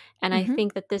yourself. And I Mm-hmm.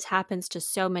 think that this happens to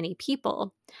so many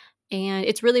people. And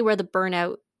it's really where the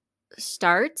burnout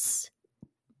starts,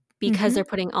 because Mm-hmm. they're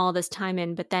putting all this time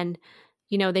in, but then,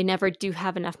 they never do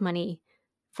have enough money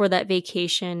for that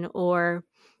vacation, or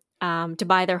to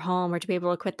buy their home, or to be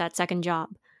able to quit that second job,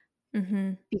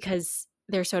 Mm-hmm. because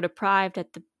they're so deprived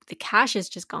that the cash is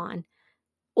just gone,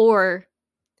 or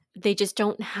they just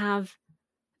don't have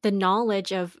the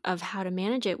knowledge of how to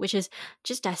manage it, which is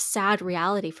just a sad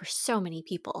reality for so many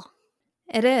people.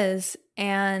 It is.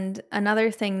 And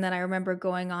another thing that I remember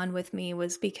going on with me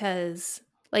was because,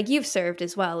 like, you've served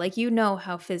as well. Like, you know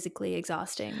how physically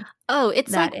exhausting Oh,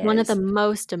 it's like that one of the is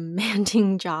most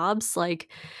demanding jobs,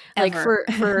 like ever.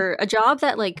 for a job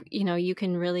that, like, you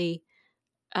can really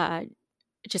uh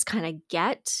just kind of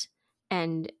get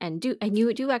and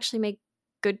you do actually make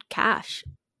good cash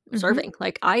Mm-hmm. serving.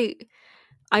 Like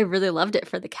I really loved it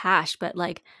for the cash, but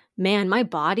like, man, my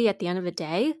body at the end of the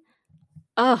day,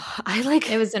 oh,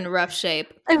 It was in rough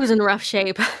shape. I was in rough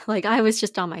shape. Like I was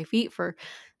just on my feet for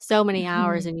so many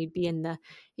hours, Mhm. and you'd be in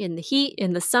the heat,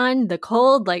 in the sun, the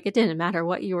cold, like it didn't matter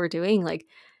what you were doing. Like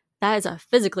that is a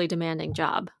physically demanding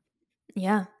job.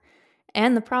 Yeah.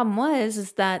 And the problem was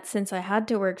is that since I had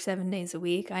to work 7 days a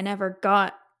week, I never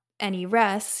got any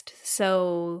rest.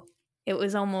 So it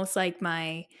was almost like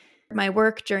my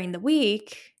work during the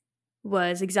week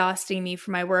was exhausting me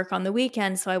for my work on the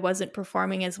weekend, so I wasn't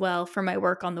performing as well for my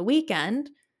work on the weekend.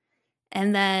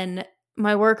 And then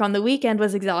my work on the weekend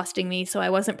was exhausting me, so I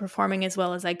wasn't performing as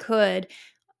well as I could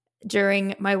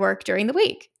during my work during the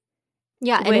week,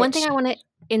 Yeah, and one thing which I want to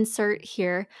insert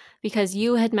here, because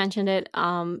you had mentioned it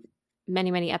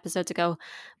many episodes ago,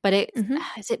 but it's Mhm.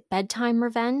 is it bedtime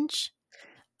revenge?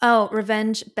 Oh,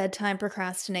 revenge bedtime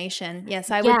procrastination.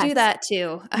 Yes, I would do Yes. that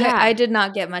too. Yeah. I did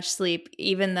not get much sleep,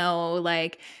 even though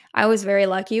like I was very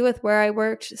lucky with where I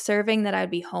worked serving that I'd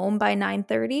be home by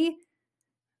 9:30.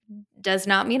 Does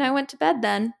not mean I went to bed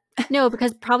then. No,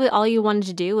 because probably all you wanted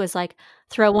to do was like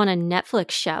throw on a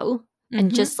Netflix show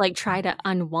and Mhm. just like try to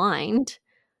unwind.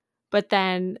 But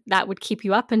then that would keep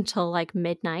you up until like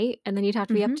midnight, and then you'd have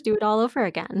to be up to Mhm. do it all over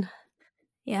again.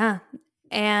 Yeah.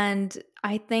 And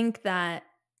I think that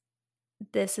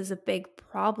this is a big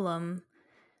problem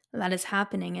that is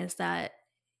happening is that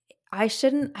I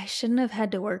shouldn't have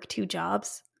had to work two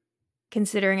jobs.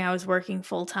 considering I was working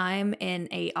full time in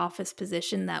a office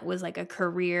position that was like a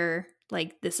career,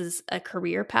 like this is a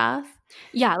career path.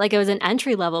 Yeah, like it was an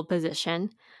entry-level position,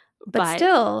 But but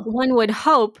still, one would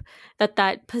hope that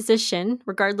that position,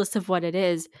 regardless of what it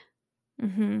is,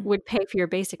 mhm. would pay for your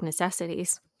basic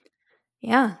necessities.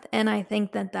 Yeah, and I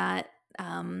think that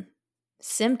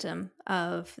symptom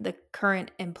of the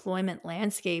current employment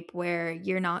landscape where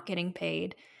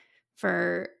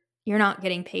for you're not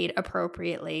getting paid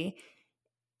appropriately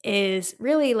is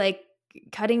really like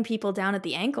cutting people down at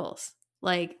the ankles.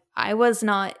 Like I was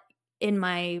not in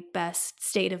my best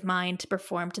state of mind to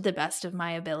perform to the best of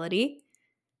my ability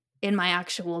in my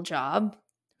actual job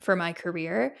for my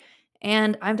career,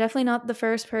 and I'm definitely not the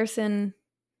first person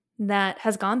that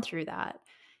has gone through that.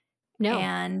 No.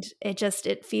 And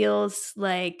it feels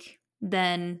like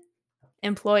then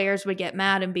employers would get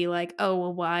mad and be like, "Oh,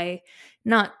 well, why?"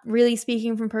 Not really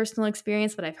speaking from personal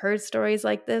experience, but I've heard stories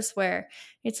like this where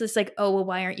it's just like, "Oh, well,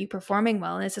 why aren't you performing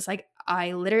well?" And it's just like,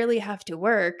 I literally have to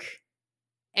work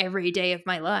every day of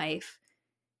my life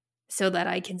so that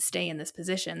I can stay in this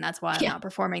position. That's why I'm Yeah. not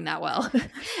performing that well.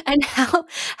 And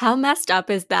how messed up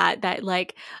is that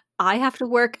like I have to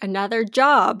work another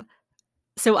job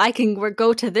so I can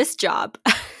go to this job.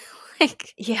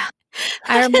 Like Yeah.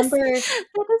 I that is remember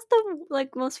the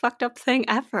like most fucked up thing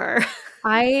ever.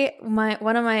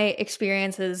 one of my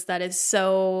experiences that is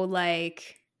so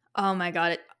like, oh my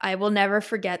God, I will never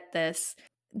forget this.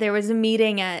 There was a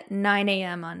meeting at 9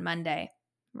 a.m. on Monday,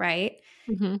 right?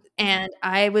 Mhm. And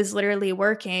I was literally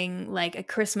working like a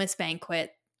Christmas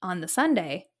banquet on the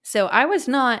Sunday. So I was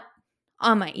not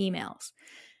on my emails.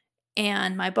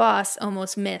 And my boss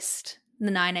almost missed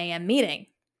the 9 a.m. meeting.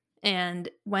 And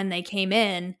when they came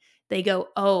in, they go,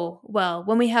 "Oh, well,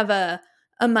 when we have a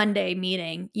Monday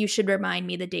meeting, you should remind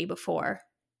me the day before."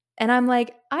 And I'm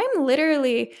like, I'm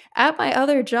literally at my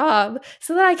other job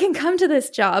so that I can come to this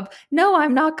job. No,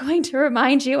 I'm not going to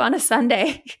remind you on a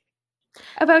Sunday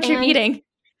about your And meeting.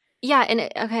 yeah, and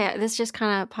okay, this just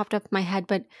kind of popped up in my head,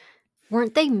 but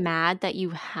weren't they mad that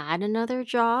you had another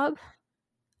job?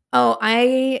 Oh,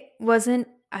 I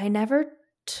never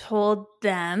told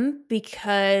them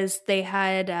because they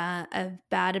had a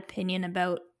bad opinion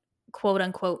about quote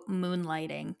unquote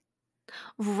moonlighting.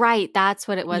 Right, that's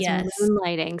what it was, Yes.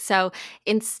 moonlighting. So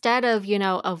instead of,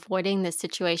 avoiding this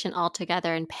situation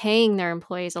altogether and paying their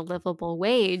employees a livable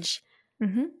wage,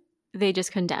 Hmm. they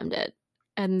just condemned it.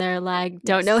 And they're like,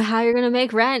 "Don't know Yes. how you're gonna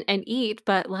make rent and eat,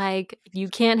 but, like, you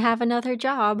can't have another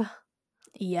job."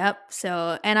 Yep.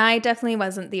 So, and I definitely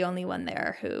wasn't the only one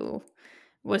there who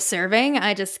was serving.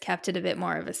 I just kept it a bit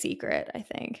more of a secret, I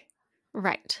think.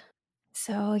 Right.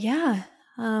 So, yeah.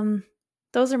 Um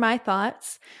those are my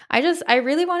thoughts. I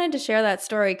really wanted to share that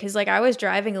story cuz like I was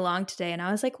driving along today and I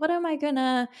was like,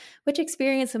 which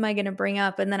experience am I going to bring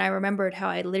up? And then I remembered how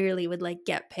I literally would like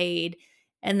get paid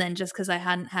and then just cuz I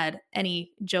hadn't had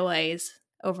any joys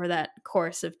over that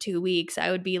course of 2 weeks,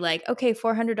 I would be like, "Okay,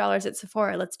 $400 at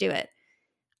Sephora, let's do it."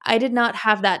 I did not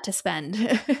have that to spend.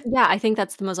 Yeah, I think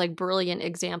that's the most, like, brilliant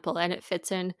example, and it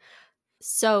fits in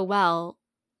so well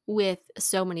with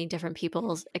so many different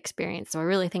people's experience. So I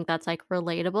really think that's, like,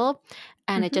 relatable,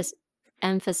 and it Mhm. just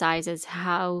emphasizes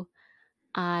how,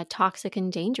 toxic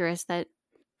and dangerous that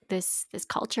this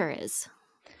culture is.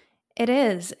 It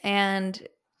is, and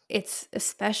it's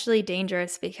especially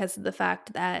dangerous because of the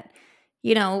fact that,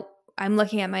 you know, I'm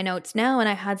looking at my notes now and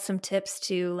I had some tips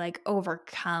to like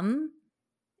overcome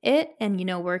it and,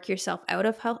 work yourself out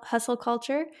of hustle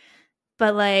culture.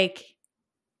 But like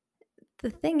the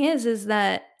thing is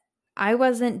that I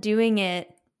wasn't doing it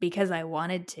because I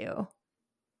wanted to.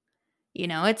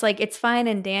 It's like it's fine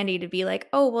and dandy to be like,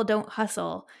 "Oh, well, don't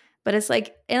hustle." But it's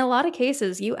like in a lot of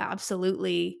cases,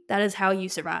 that is how you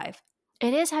survive.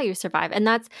 It is how you survive, and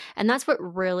that's what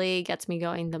really gets me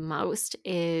going the most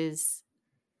is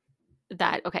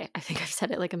that okay, I think I've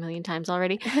said it like a million times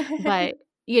already, but,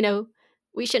 you know,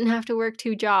 we shouldn't have to work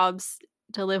 2 jobs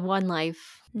to live 1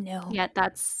 life, No. yet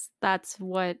that's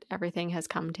what everything has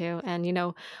come to, and,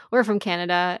 we're from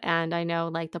Canada, and I know,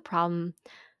 like, the problem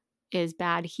is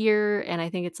bad here, and I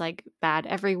think it's, like, bad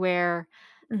everywhere,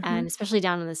 and Mhm. especially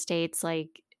down in the States,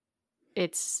 like,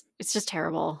 it's just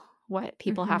terrible what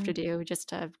people have to Mhm. do just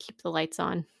to keep the lights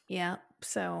on. Yeah.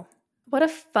 So, what a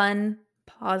fun,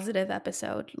 positive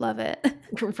episode. Love it.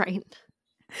 Right.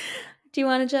 Do you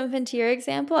want to jump into your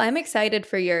example? I'm excited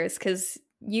for yours because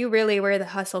you really were the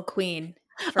hustle queen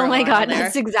for Oh a my while god,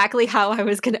 that's there. exactly how I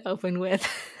was gonna open with.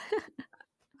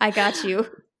 I got you.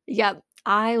 Yep,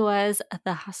 I was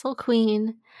the hustle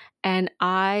queen, and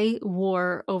I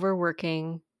wore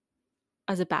overworking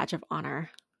as a badge of honor.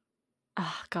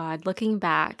 oh God, looking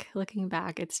back,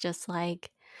 it's just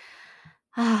like,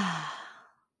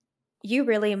 You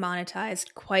really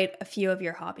monetized quite a few of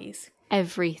your hobbies.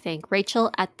 everything.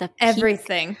 Rachel,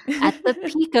 Everything. at the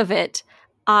peak of it,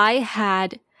 I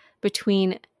had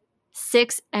between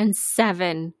 6 and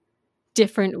 7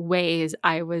 different ways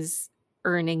I was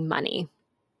earning money.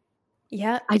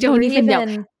 Yeah, I you were don't even know.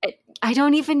 even I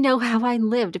don't even know how I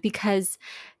lived because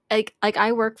like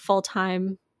I work full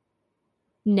time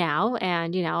now,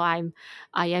 and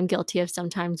I am guilty of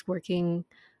sometimes working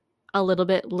a little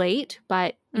bit late,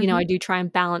 but I do try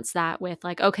and balance that with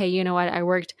like, okay, you know what? I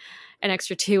worked an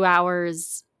extra 2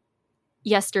 hours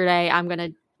yesterday. I'm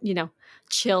going to,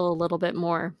 chill a little bit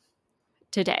more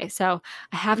today. So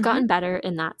I have gotten better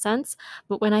in that sense.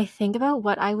 But when I think about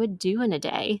what I would do in a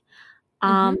day,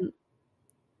 I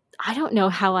don't know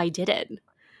how I did it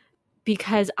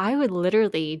because I would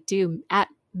literally do at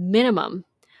minimum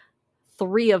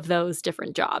 3 of those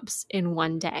different jobs in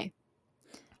one day.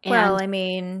 Well, And I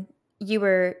mean, you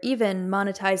were even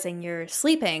monetizing your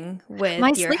sleeping my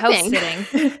with your house sleeping,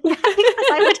 sitting. yeah, because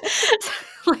I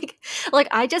would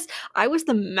I was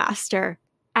the master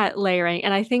at layering,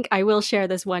 and I think I will share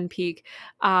this one peak.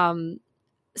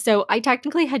 So I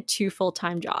technically had 2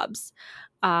 full-time jobs.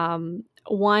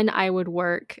 One, I would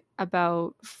work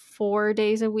about 4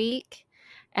 days a week,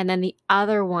 and then the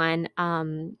other one,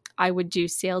 I would do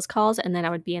sales calls, and then I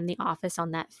would be in the office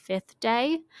on that 5th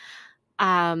day.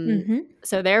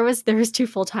 So there was 2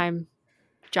 full-time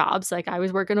jobs. Like I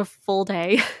was working a full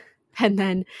day and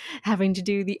then having to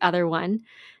do the other one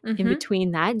in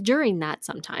between that, during that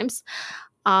sometimes.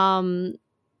 And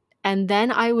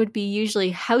then I would be usually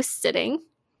house sitting.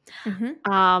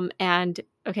 And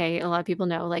okay, a lot of people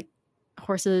know like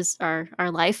horses are our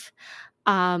life.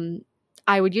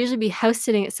 I would usually be house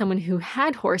sitting at someone who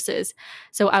had horses.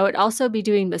 So I would also be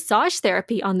doing massage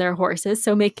therapy on their horses.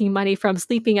 So making money from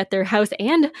sleeping at their house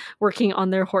and working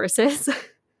on their horses.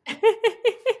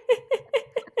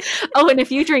 Oh, and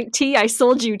if you drink tea, I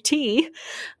sold you tea.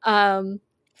 And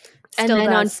Still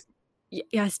then does.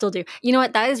 yeah, I still do. You know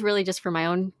what? That is really just for my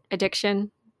own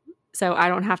addiction. So I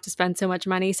don't have to spend so much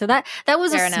money. So that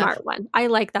was Fair a enough. smart one. I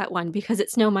like that one because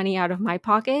it's no money out of my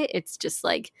pocket. It's just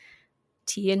like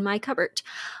tea in my cupboard.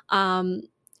 And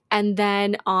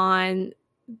then on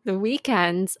the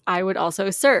weekends, I would also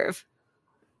serve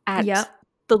at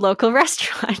the local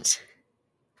restaurant.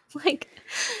 Like,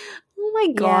 oh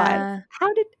my God. Yeah.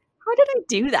 How did I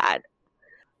do that?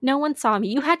 No one saw me.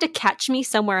 You had to catch me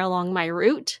somewhere along my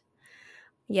route.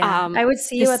 Yeah. I would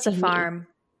see to you at the see me. farm.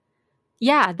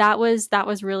 Yeah, that was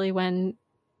really when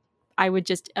I would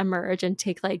just emerge and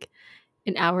take like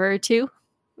an hour or two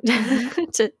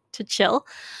to chill.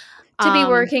 To be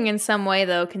working in some way,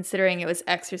 though, considering it was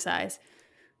exercise.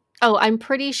 Oh, I'm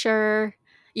pretty sure.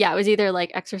 Yeah, it was either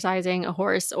like exercising a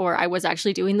horse or I was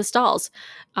actually doing the stalls.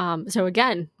 So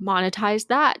again, monetize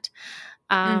that.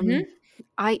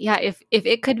 If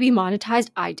it could be monetized,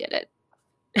 I did it.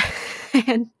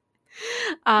 And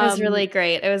it was really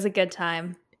great. It was a good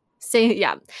time.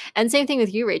 And same thing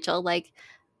with you, Rachel. Like,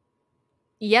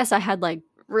 yes, I had like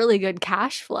really good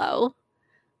cash flow,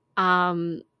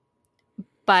 but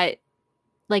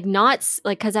like not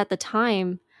like because at the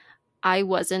time I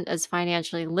wasn't as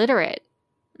financially literate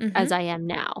as I am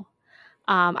now.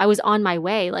 I was on my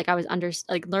way, like I was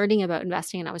learning about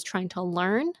investing, and I was trying to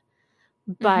learn,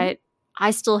 but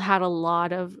I still had a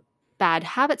lot of bad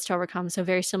habits to overcome. So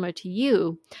very similar to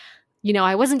you,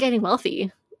 I wasn't getting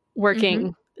wealthy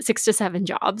working 6 to 7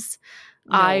 jobs.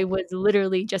 No. I was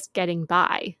literally just getting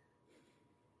by.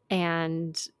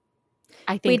 And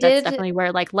I think that's definitely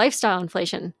where like lifestyle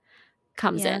inflation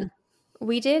comes in.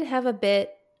 We did have a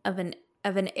bit of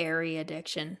an airy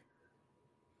addiction.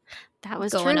 That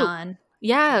was going true. on.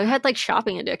 Yeah, we had like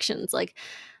shopping addictions. Like,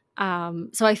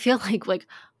 so I feel like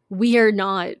we are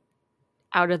not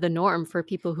out of the norm for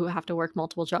people who have to work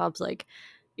multiple jobs. Like,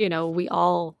 we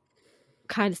all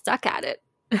kind of suck at it,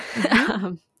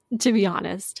 to be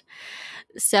honest.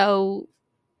 So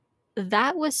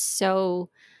that was so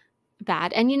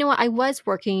bad. And you know what? I was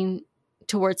working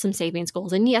towards some savings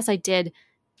goals. And yes, I did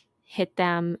hit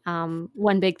them.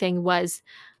 One big thing was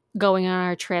going on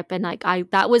our trip. And like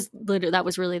that was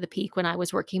really the peak when I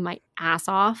was working my ass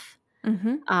off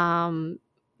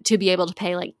to be able to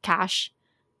pay like cash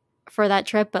for that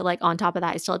trip. But like on top of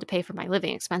that, I still had to pay for my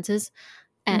living expenses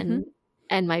and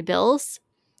my bills.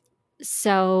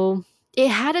 So it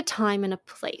had a time and a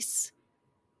place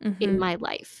in my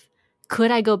life. Could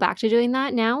I go back to doing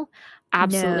that now?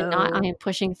 Absolutely not. I No. am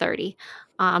pushing 30.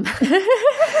 I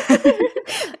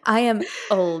am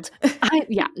old.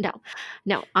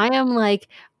 No. I am like,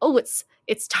 oh,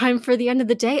 it's time for the end of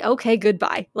the day. Okay,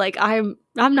 goodbye. Like I'm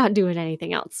not doing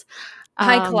anything else.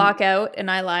 I clock out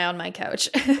and I lie on my couch.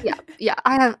 Yeah.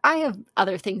 I have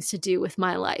other things to do with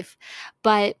my life.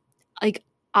 But like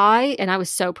I was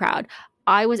so proud.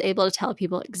 I was able to tell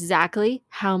people exactly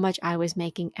how much I was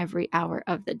making every hour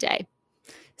of the day.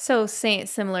 So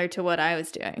similar to what I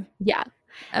was doing. Yeah.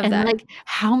 Of And that. like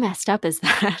how messed up is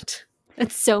that?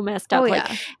 It's so messed up. Oh, Like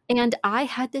yeah. and I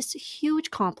had this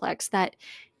huge complex that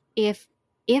if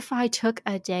I took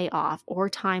a day off or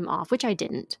time off, which I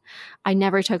didn't, I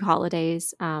never took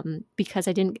holidays because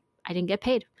I didn't get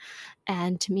paid.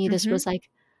 And to me, this was like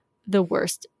the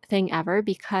worst thing ever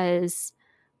because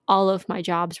all of my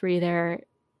jobs were either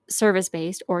service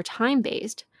based or time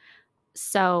based.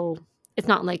 So it's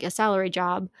not like a salary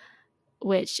job,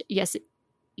 which, yes,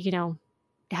 you know,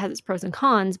 it has its pros and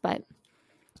cons, but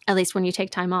at least when you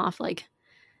take time off, like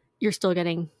you're still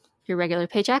getting your regular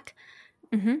paycheck.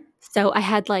 So I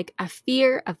had like a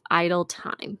fear of idle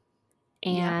time,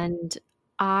 and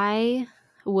I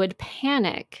would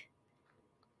panic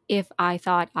if I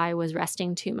thought I was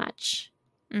resting too much.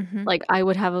 Like I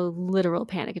would have a literal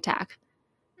panic attack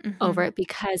over it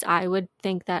because I would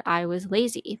think that I was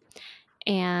lazy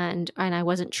and I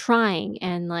wasn't trying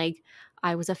and like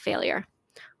I was a failure.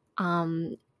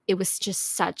 It was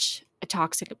just such a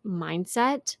toxic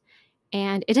mindset,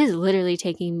 and it is literally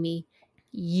taking me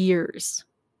years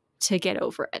to get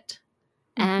over it.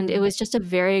 And it was just a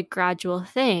very gradual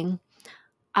thing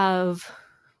of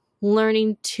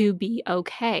learning to be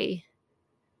okay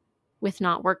with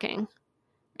not working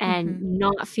and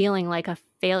not feeling like a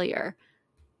failure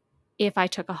if I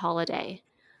took a holiday.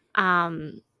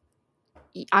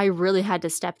 I really had to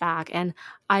step back, and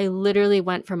I literally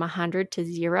went from 100 to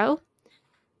 0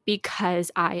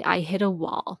 because I hit a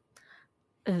wall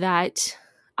that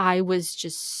I was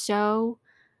just so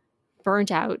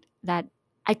burnt out that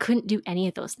I couldn't do any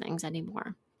of those things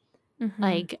anymore.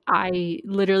 Like I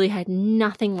literally had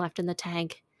nothing left in the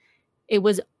tank. It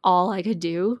was all I could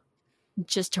do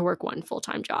just to work one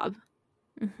full-time job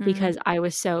because I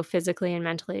was so physically and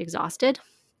mentally exhausted.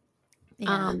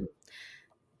 Yeah.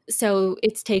 So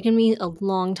it's taken me a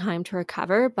long time to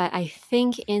recover, but I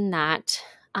think in that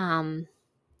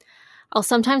I'll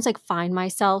sometimes like find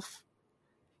myself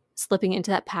slipping into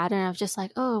that pattern of just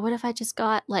like, oh, what if I just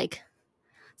got like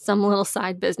some little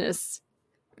side business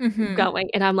going?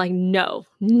 And I'm like, no,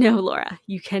 Laura,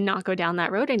 you cannot go down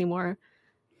that road anymore,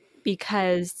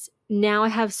 because now I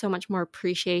have so much more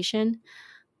appreciation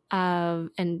of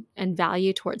and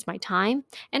value towards my time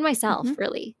and myself,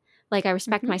 really. Like I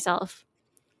respect myself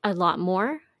a lot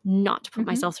more, not to put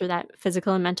myself through that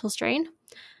physical and mental strain.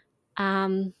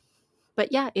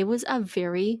 But yeah, it was a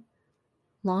very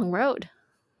long road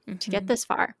to get this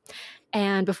far.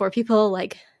 And before people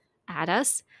like add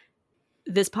us,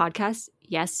 this podcast,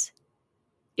 yes,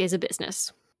 is a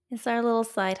business. It's our little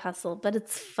side hustle, but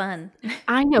it's fun.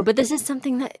 I know, but this is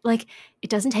something that like it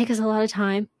doesn't take us a lot of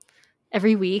time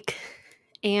every week.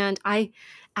 And I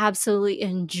absolutely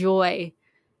enjoy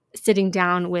sitting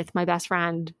down with my best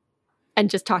friend and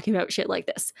just talking about shit like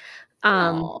this.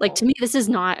 Like to me, this is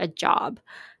not a job.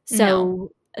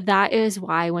 So that is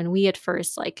why when we at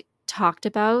first like talked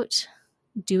about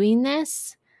doing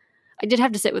this, I did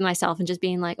have to sit with myself and just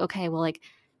being like, okay, well, like,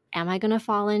 am I going to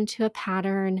fall into a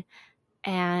pattern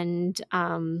and,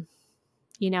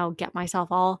 get myself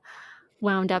all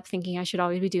wound up thinking I should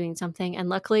always be doing something? And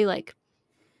luckily, like,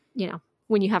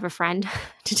 when you have a friend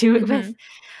to do it with,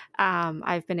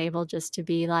 I've been able just to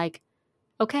be like,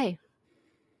 okay,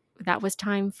 that was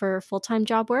time for full-time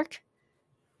job work.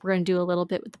 We're going to do a little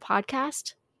bit with the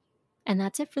podcast, and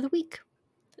that's it for the week.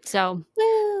 So,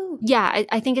 yeah,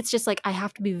 I think it's just like I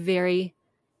have to be very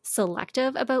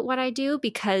selective about what I do,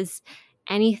 because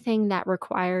anything that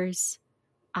requires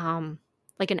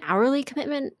like an hourly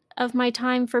commitment of my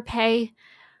time for pay,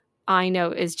 I know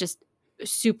is just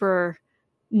super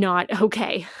not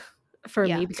okay for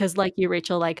me, because like you,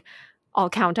 Rachel, like I'll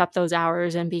count up those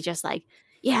hours and be just like,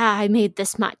 yeah, I made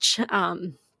this much.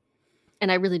 And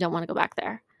I really don't want to go back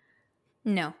there.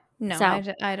 No, So,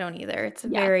 I don't either. It's a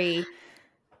very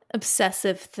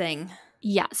obsessive thing.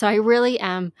 Yeah. So I really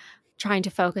am trying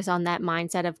to focus on that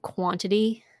mindset of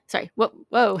quantity. Sorry. Whoa.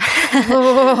 Whoa.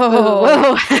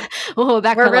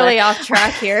 Back. We're really off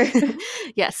track here.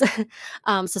 Yes.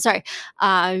 So sorry.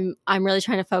 I'm really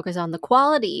trying to focus on the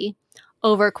quality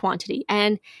over quantity.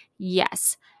 And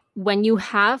yes, when you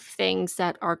have things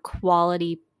that are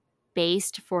quality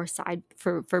based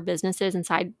for businesses and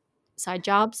side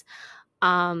jobs,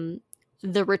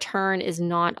 the return is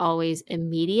not always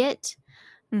immediate,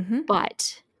 Mm-hmm.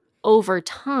 but over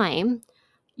time,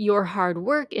 your hard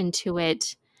work into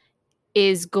it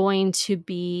is going to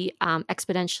be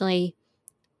exponentially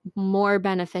more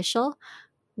beneficial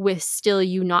with still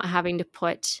you not having to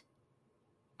put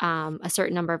a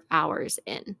certain number of hours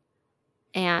in.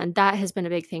 And that has been a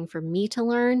big thing for me to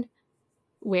learn,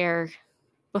 where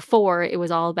before it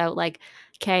was all about like,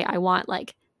 okay, I want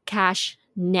like cash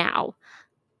now.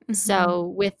 Mm-hmm.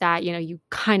 So with that, you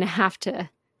kind of have to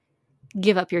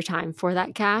give up your time for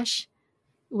that cash,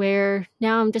 where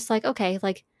now I'm just like, okay,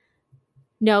 like,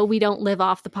 no, we don't live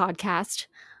off the podcast.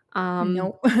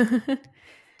 Nope.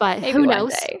 But Maybe who one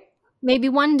knows? day. Maybe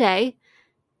one day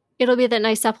it'll be that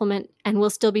nice supplement and we'll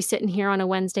still be sitting here on a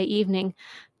Wednesday evening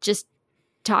just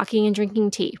talking and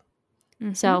drinking tea.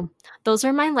 Mm-hmm. So those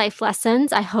are my life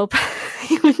lessons. I hope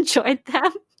you enjoyed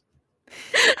them.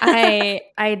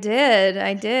 I did.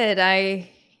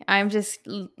 I'm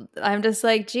just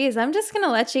like, geez, I'm just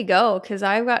gonna let you go because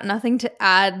I've got nothing to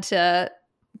add to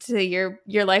your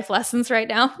life lessons right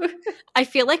now. I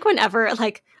feel like whenever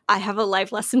like I have a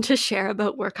life lesson to share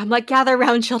about work, I'm like, gather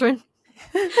around, children.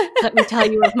 Let me tell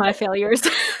you of my failures.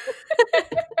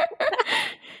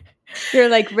 You're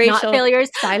like Rachel. Not failures,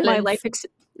 Silence.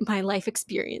 my life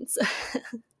experience.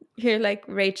 You're like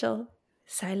Rachel.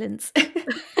 Silence.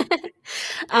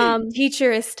 Um,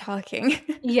 Teacher is talking.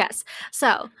 Yes.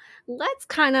 So let's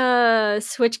kind of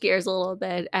switch gears a little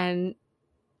bit and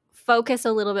focus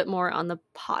a little bit more on the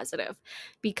positive,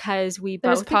 because we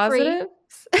There's both agree. positives.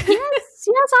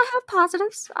 Yes, I have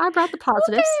positives. I brought the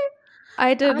positives. Okay.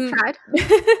 I didn't. I tried.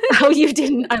 Oh, you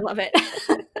didn't? I love it.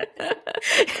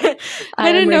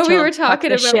 I didn't know we were Rachel,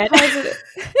 talking fuck this about shit. positives.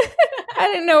 I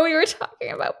didn't know we were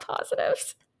talking about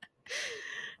positives.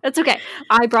 That's okay.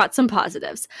 I brought some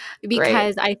positives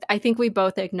because I think we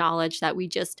both acknowledge that we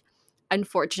just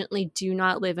unfortunately do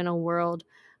not live in a world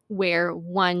where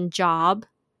one job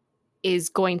is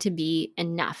going to be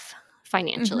enough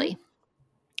financially,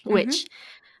 which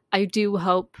I do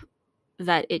hope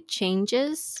that it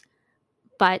changes,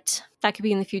 but that could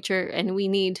be in the future and we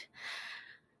need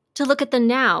to look at the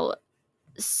now.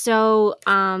 So,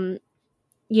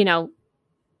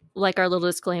 like our little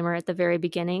disclaimer at the very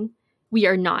beginning, we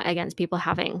are not against people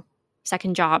having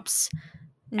second jobs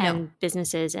and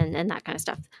businesses and that kind of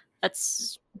stuff.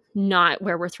 That's not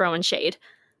where we're throwing shade.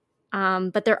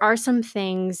 But there are some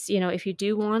things, if you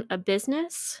do want a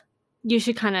business, you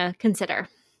should kind of consider.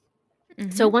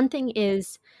 So one thing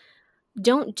is,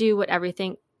 don't do what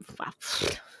everything.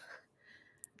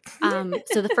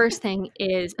 So the first thing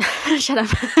is, shut up.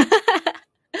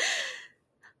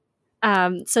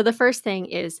 So the first thing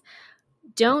is,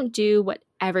 don't do what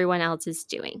everyone else is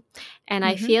doing. And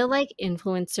I feel like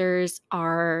influencers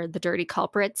are the dirty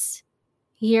culprits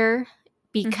here,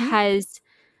 because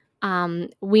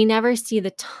we never see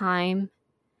the time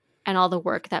and all the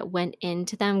work that went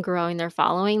into them growing their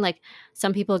following. Like,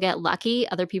 some people get lucky,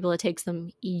 other people it takes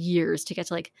them years to get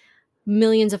to like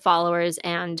millions of followers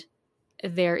and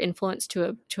their influence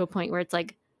to a point where it's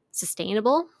like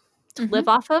sustainable to live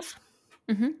off of.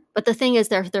 But the thing is,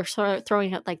 they're sort of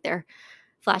throwing out like their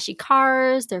flashy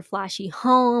cars, their flashy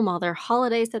home, all their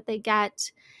holidays that they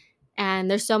get, and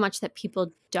there's so much that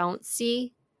people don't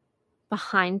see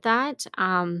behind that.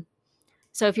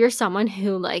 So if you're someone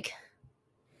who like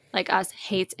us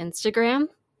hates Instagram,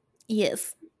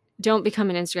 yes, don't become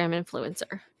an Instagram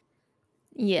influencer.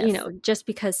 Yes, just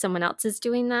because someone else is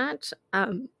doing that,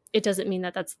 it doesn't mean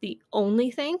that that's the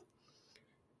only thing.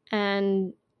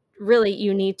 And really,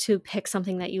 you need to pick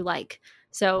something that you like.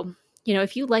 So,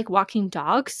 if you like walking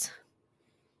dogs,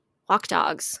 walk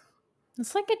dogs.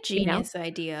 It's like a genius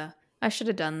idea. I should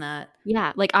have done that.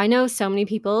 Yeah. Like, I know so many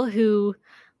people who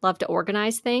love to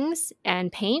organize things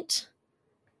and paint,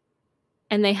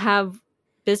 and they have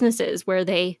businesses where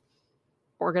they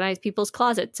organize people's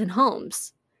closets and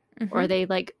homes, or they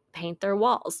like paint their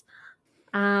walls.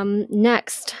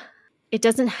 Next, it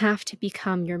doesn't have to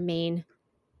become your main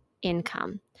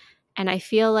income. And I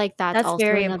feel like that's also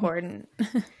very important.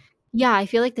 Yeah, I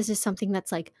feel like this is something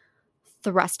that's like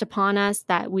thrust upon us,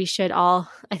 that we should all,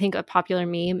 I think a popular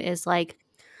meme is like,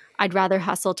 I'd rather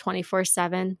hustle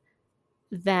 24/7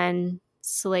 than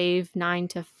slave 9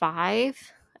 to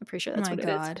 5. I'm pretty sure that's what it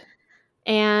is.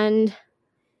 And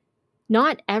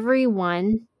not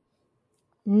everyone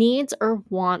needs or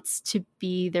wants to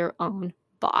be their own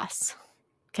boss.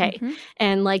 Okay.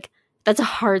 And like, that's a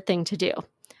hard thing to do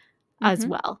as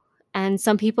well. And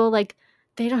some people, like,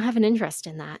 they don't have an interest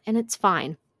in that, and it's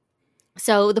fine.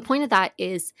 So the point of that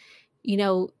is,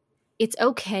 it's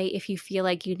okay if you feel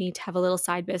like you need to have a little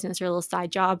side business or a little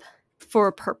side job for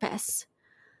a purpose.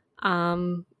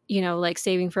 Like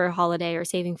saving for a holiday or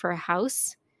saving for a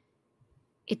house.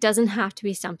 It doesn't have to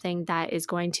be something that is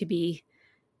going to be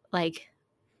like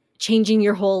changing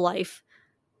your whole life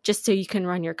just so you can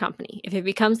run your company. If it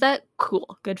becomes that,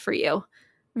 cool, good for you.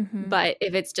 Mm-hmm. But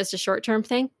if it's just a short-term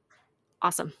thing,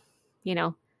 awesome.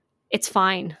 It's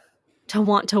fine to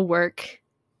want to work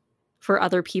for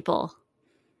other people.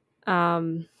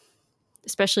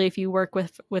 Especially if you work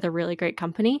with a really great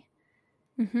company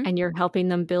Mm-hmm. and you're helping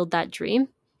them build that dream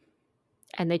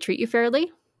and they treat you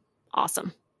fairly,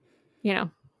 awesome.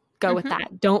 Go with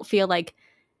that. Don't feel like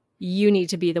you need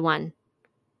to be the one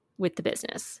with the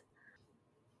business.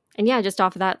 And yeah, just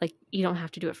off of that, like you don't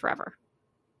have to do it forever.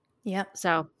 Yep.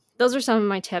 So those are some of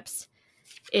my tips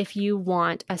if you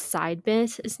want a side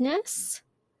business.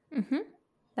 Mm-hmm.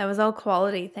 That was all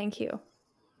quality. Thank you.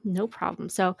 No problem.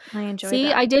 So I enjoyed see,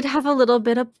 that. I did have a little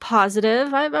bit of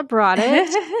positive. I brought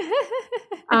it.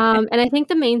 And I think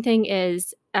the main thing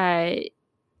is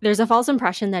there's a false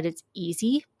impression that it's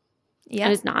easy. Yeah.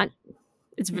 And it's not.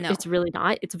 It's really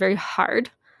not. It's very hard.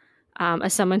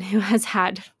 As someone who has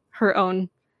had her own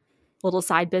little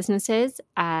side businesses,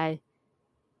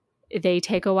 they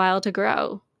take a while to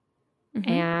grow. Mm-hmm.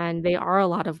 And they are a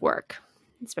lot of work,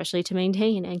 especially to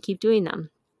maintain and keep doing them.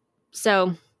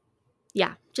 So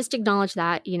yeah, just acknowledge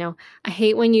that. I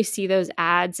hate when you see those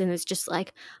ads and it's just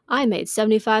like, I made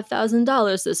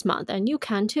 $75,000 this month and you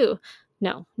can too.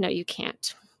 No, you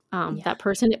can't. That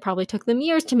person, it probably took them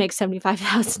years to make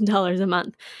 $75,000 a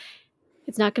month.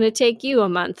 It's not going to take you a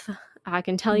month. I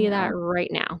can tell you that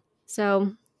right now.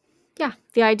 So yeah,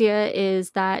 the idea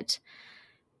is that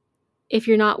if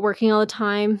you're not working all the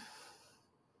time,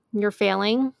 you're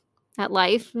failing at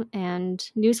life. And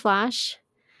newsflash,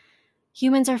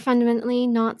 humans are fundamentally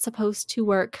not supposed to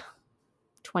work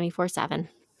 24/7.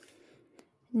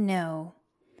 No.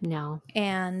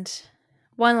 And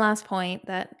one last point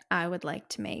that I would like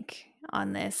to make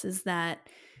on this is that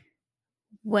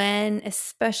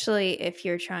especially if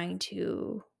you're trying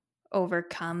to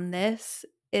overcome this,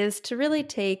 is to really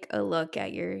take a look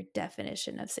at your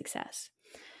definition of success.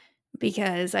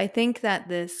 Because I think that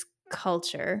this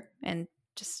culture and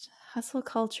just hustle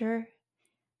culture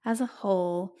as a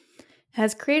whole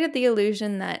has created the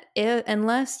illusion that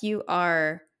unless you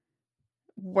are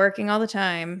working all the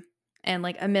time and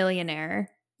like a millionaire,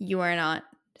 you are not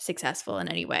successful in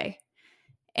any way.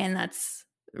 And that's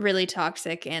really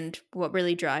toxic and what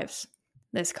really drives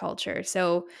this culture.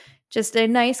 So just a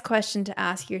nice question to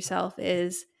ask yourself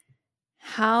is,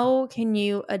 how can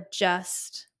you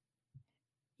adjust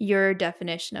your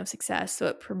definition of success so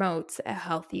it promotes a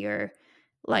healthier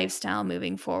lifestyle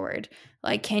moving forward?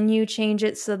 Like, can you change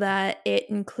it so that it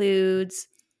includes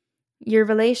your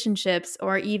relationships,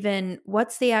 or even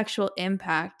what's the actual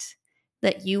impact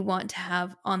that you want to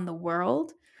have on the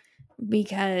world?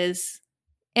 Because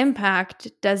impact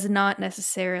does not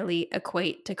necessarily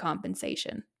equate to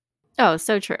compensation. Oh,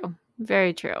 so true.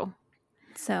 Very true.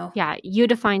 So yeah, you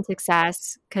define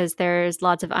success because there's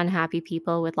lots of unhappy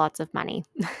people with lots of money.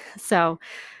 So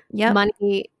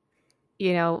money,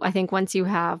 I think once you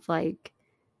have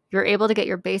you're able to get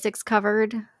your basics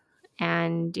covered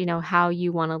and how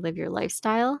you want to live your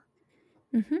lifestyle,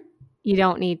 you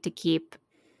don't need to keep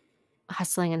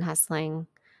hustling and hustling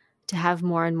to have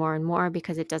more and more and more,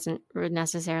 because it doesn't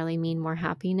necessarily mean more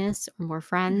happiness or more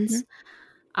friends.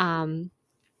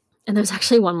 And there's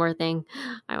actually one more thing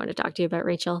I want to talk to you about,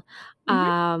 Rachel.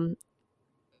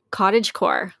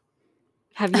 Cottagecore.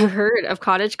 Have you heard of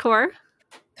cottagecore?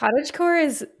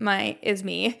 Cottagecore is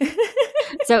me.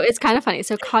 So it's kind of funny.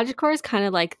 So cottagecore is kind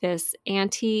of like this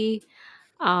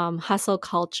anti-hustle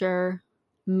culture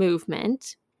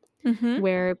movement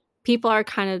where people are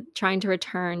kind of trying to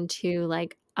return to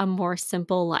like a more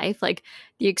simple life. Like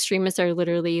the extremists are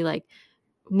literally like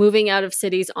moving out of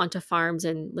cities onto farms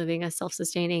and living a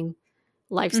self-sustaining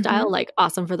lifestyle. Like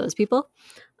awesome for those people.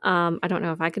 I don't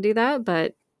know if I could do that,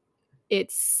 but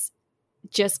it's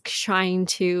just trying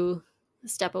to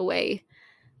step away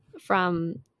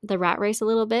from the rat race a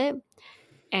little bit.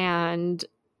 And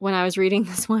when I was reading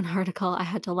this one article, I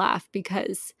had to laugh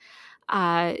because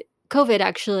COVID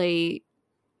actually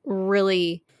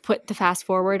really put the fast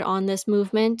forward on this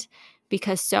movement,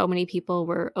 because so many people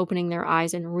were opening their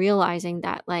eyes and realizing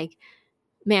that, like,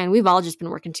 man, we've all just been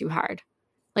working too hard.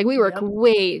 Like, we work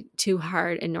way too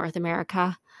hard in North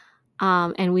America,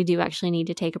 and we do actually need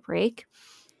to take a break.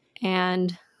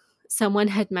 And someone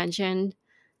had mentioned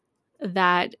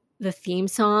that the theme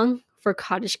song for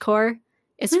cottagecore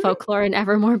is Folklore and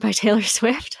Evermore by Taylor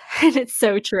Swift. And it's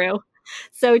so true.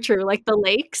 So true. Like the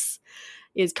lakes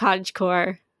is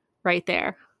cottagecore right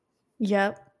there.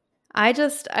 Yep. I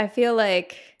feel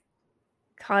like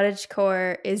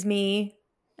cottagecore is me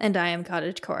and I am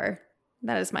cottagecore.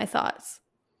 That is my thoughts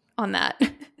on that.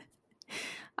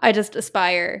 I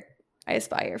aspire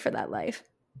for that life.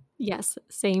 Yes,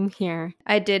 same here.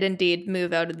 I did indeed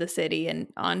move out of the city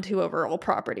and onto a rural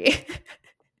property.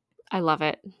 I love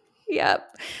it.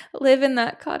 Yep. Live in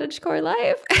that cottagecore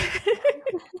life.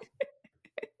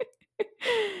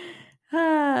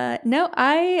 No,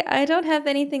 I don't have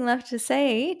anything left to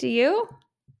say. Do you?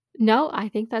 No, I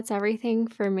think that's everything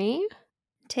for me.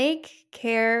 Take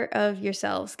care of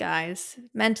yourselves, guys.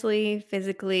 Mentally,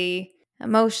 physically,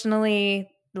 emotionally.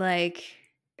 Like,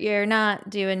 you're not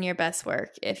doing your best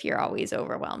work if you're always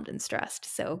overwhelmed and stressed.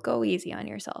 So go easy on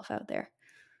yourself out there.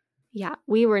 Yeah,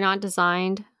 we were not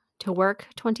designed to work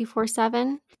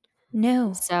 24/7.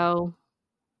 No. So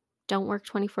don't work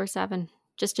 24/7.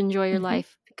 Just enjoy your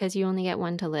life because you only get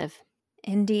one to live.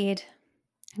 Indeed.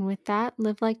 And with that,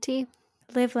 live like tea.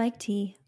 Live like tea.